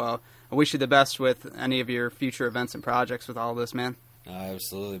 So I wish you the best with any of your future events and projects with all this, man.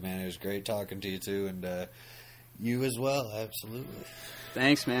 Absolutely, man. It was great talking to you, too, and you as well. Absolutely.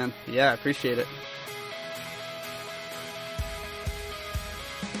 Thanks, man. Yeah, I appreciate it.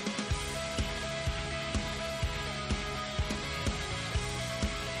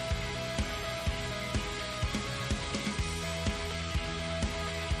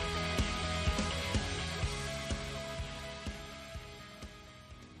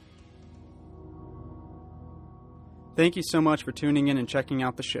 Thank you so much for tuning in and checking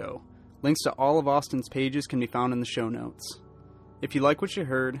out the show. Links to all of Austin's pages can be found in the show notes. If you like what you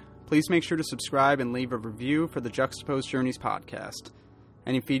heard, please make sure to subscribe and leave a review for the Juxtaposed Journeys podcast.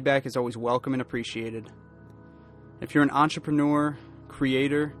 Any feedback is always welcome and appreciated. If you're an entrepreneur,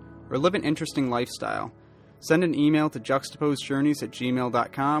 creator, or live an interesting lifestyle, send an email to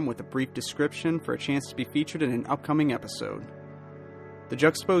juxtaposedjourneys@gmail.com with a brief description for a chance to be featured in an upcoming episode. The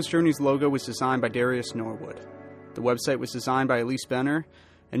Juxtaposed Journeys logo was designed by Darius Norwood. The website was designed by Elise Benner,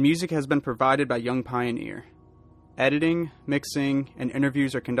 and music has been provided by Young Pioneer. Editing, mixing, and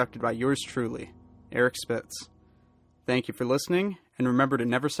interviews are conducted by yours truly, Eric Spitz. Thank you for listening, and remember to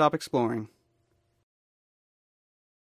never stop exploring.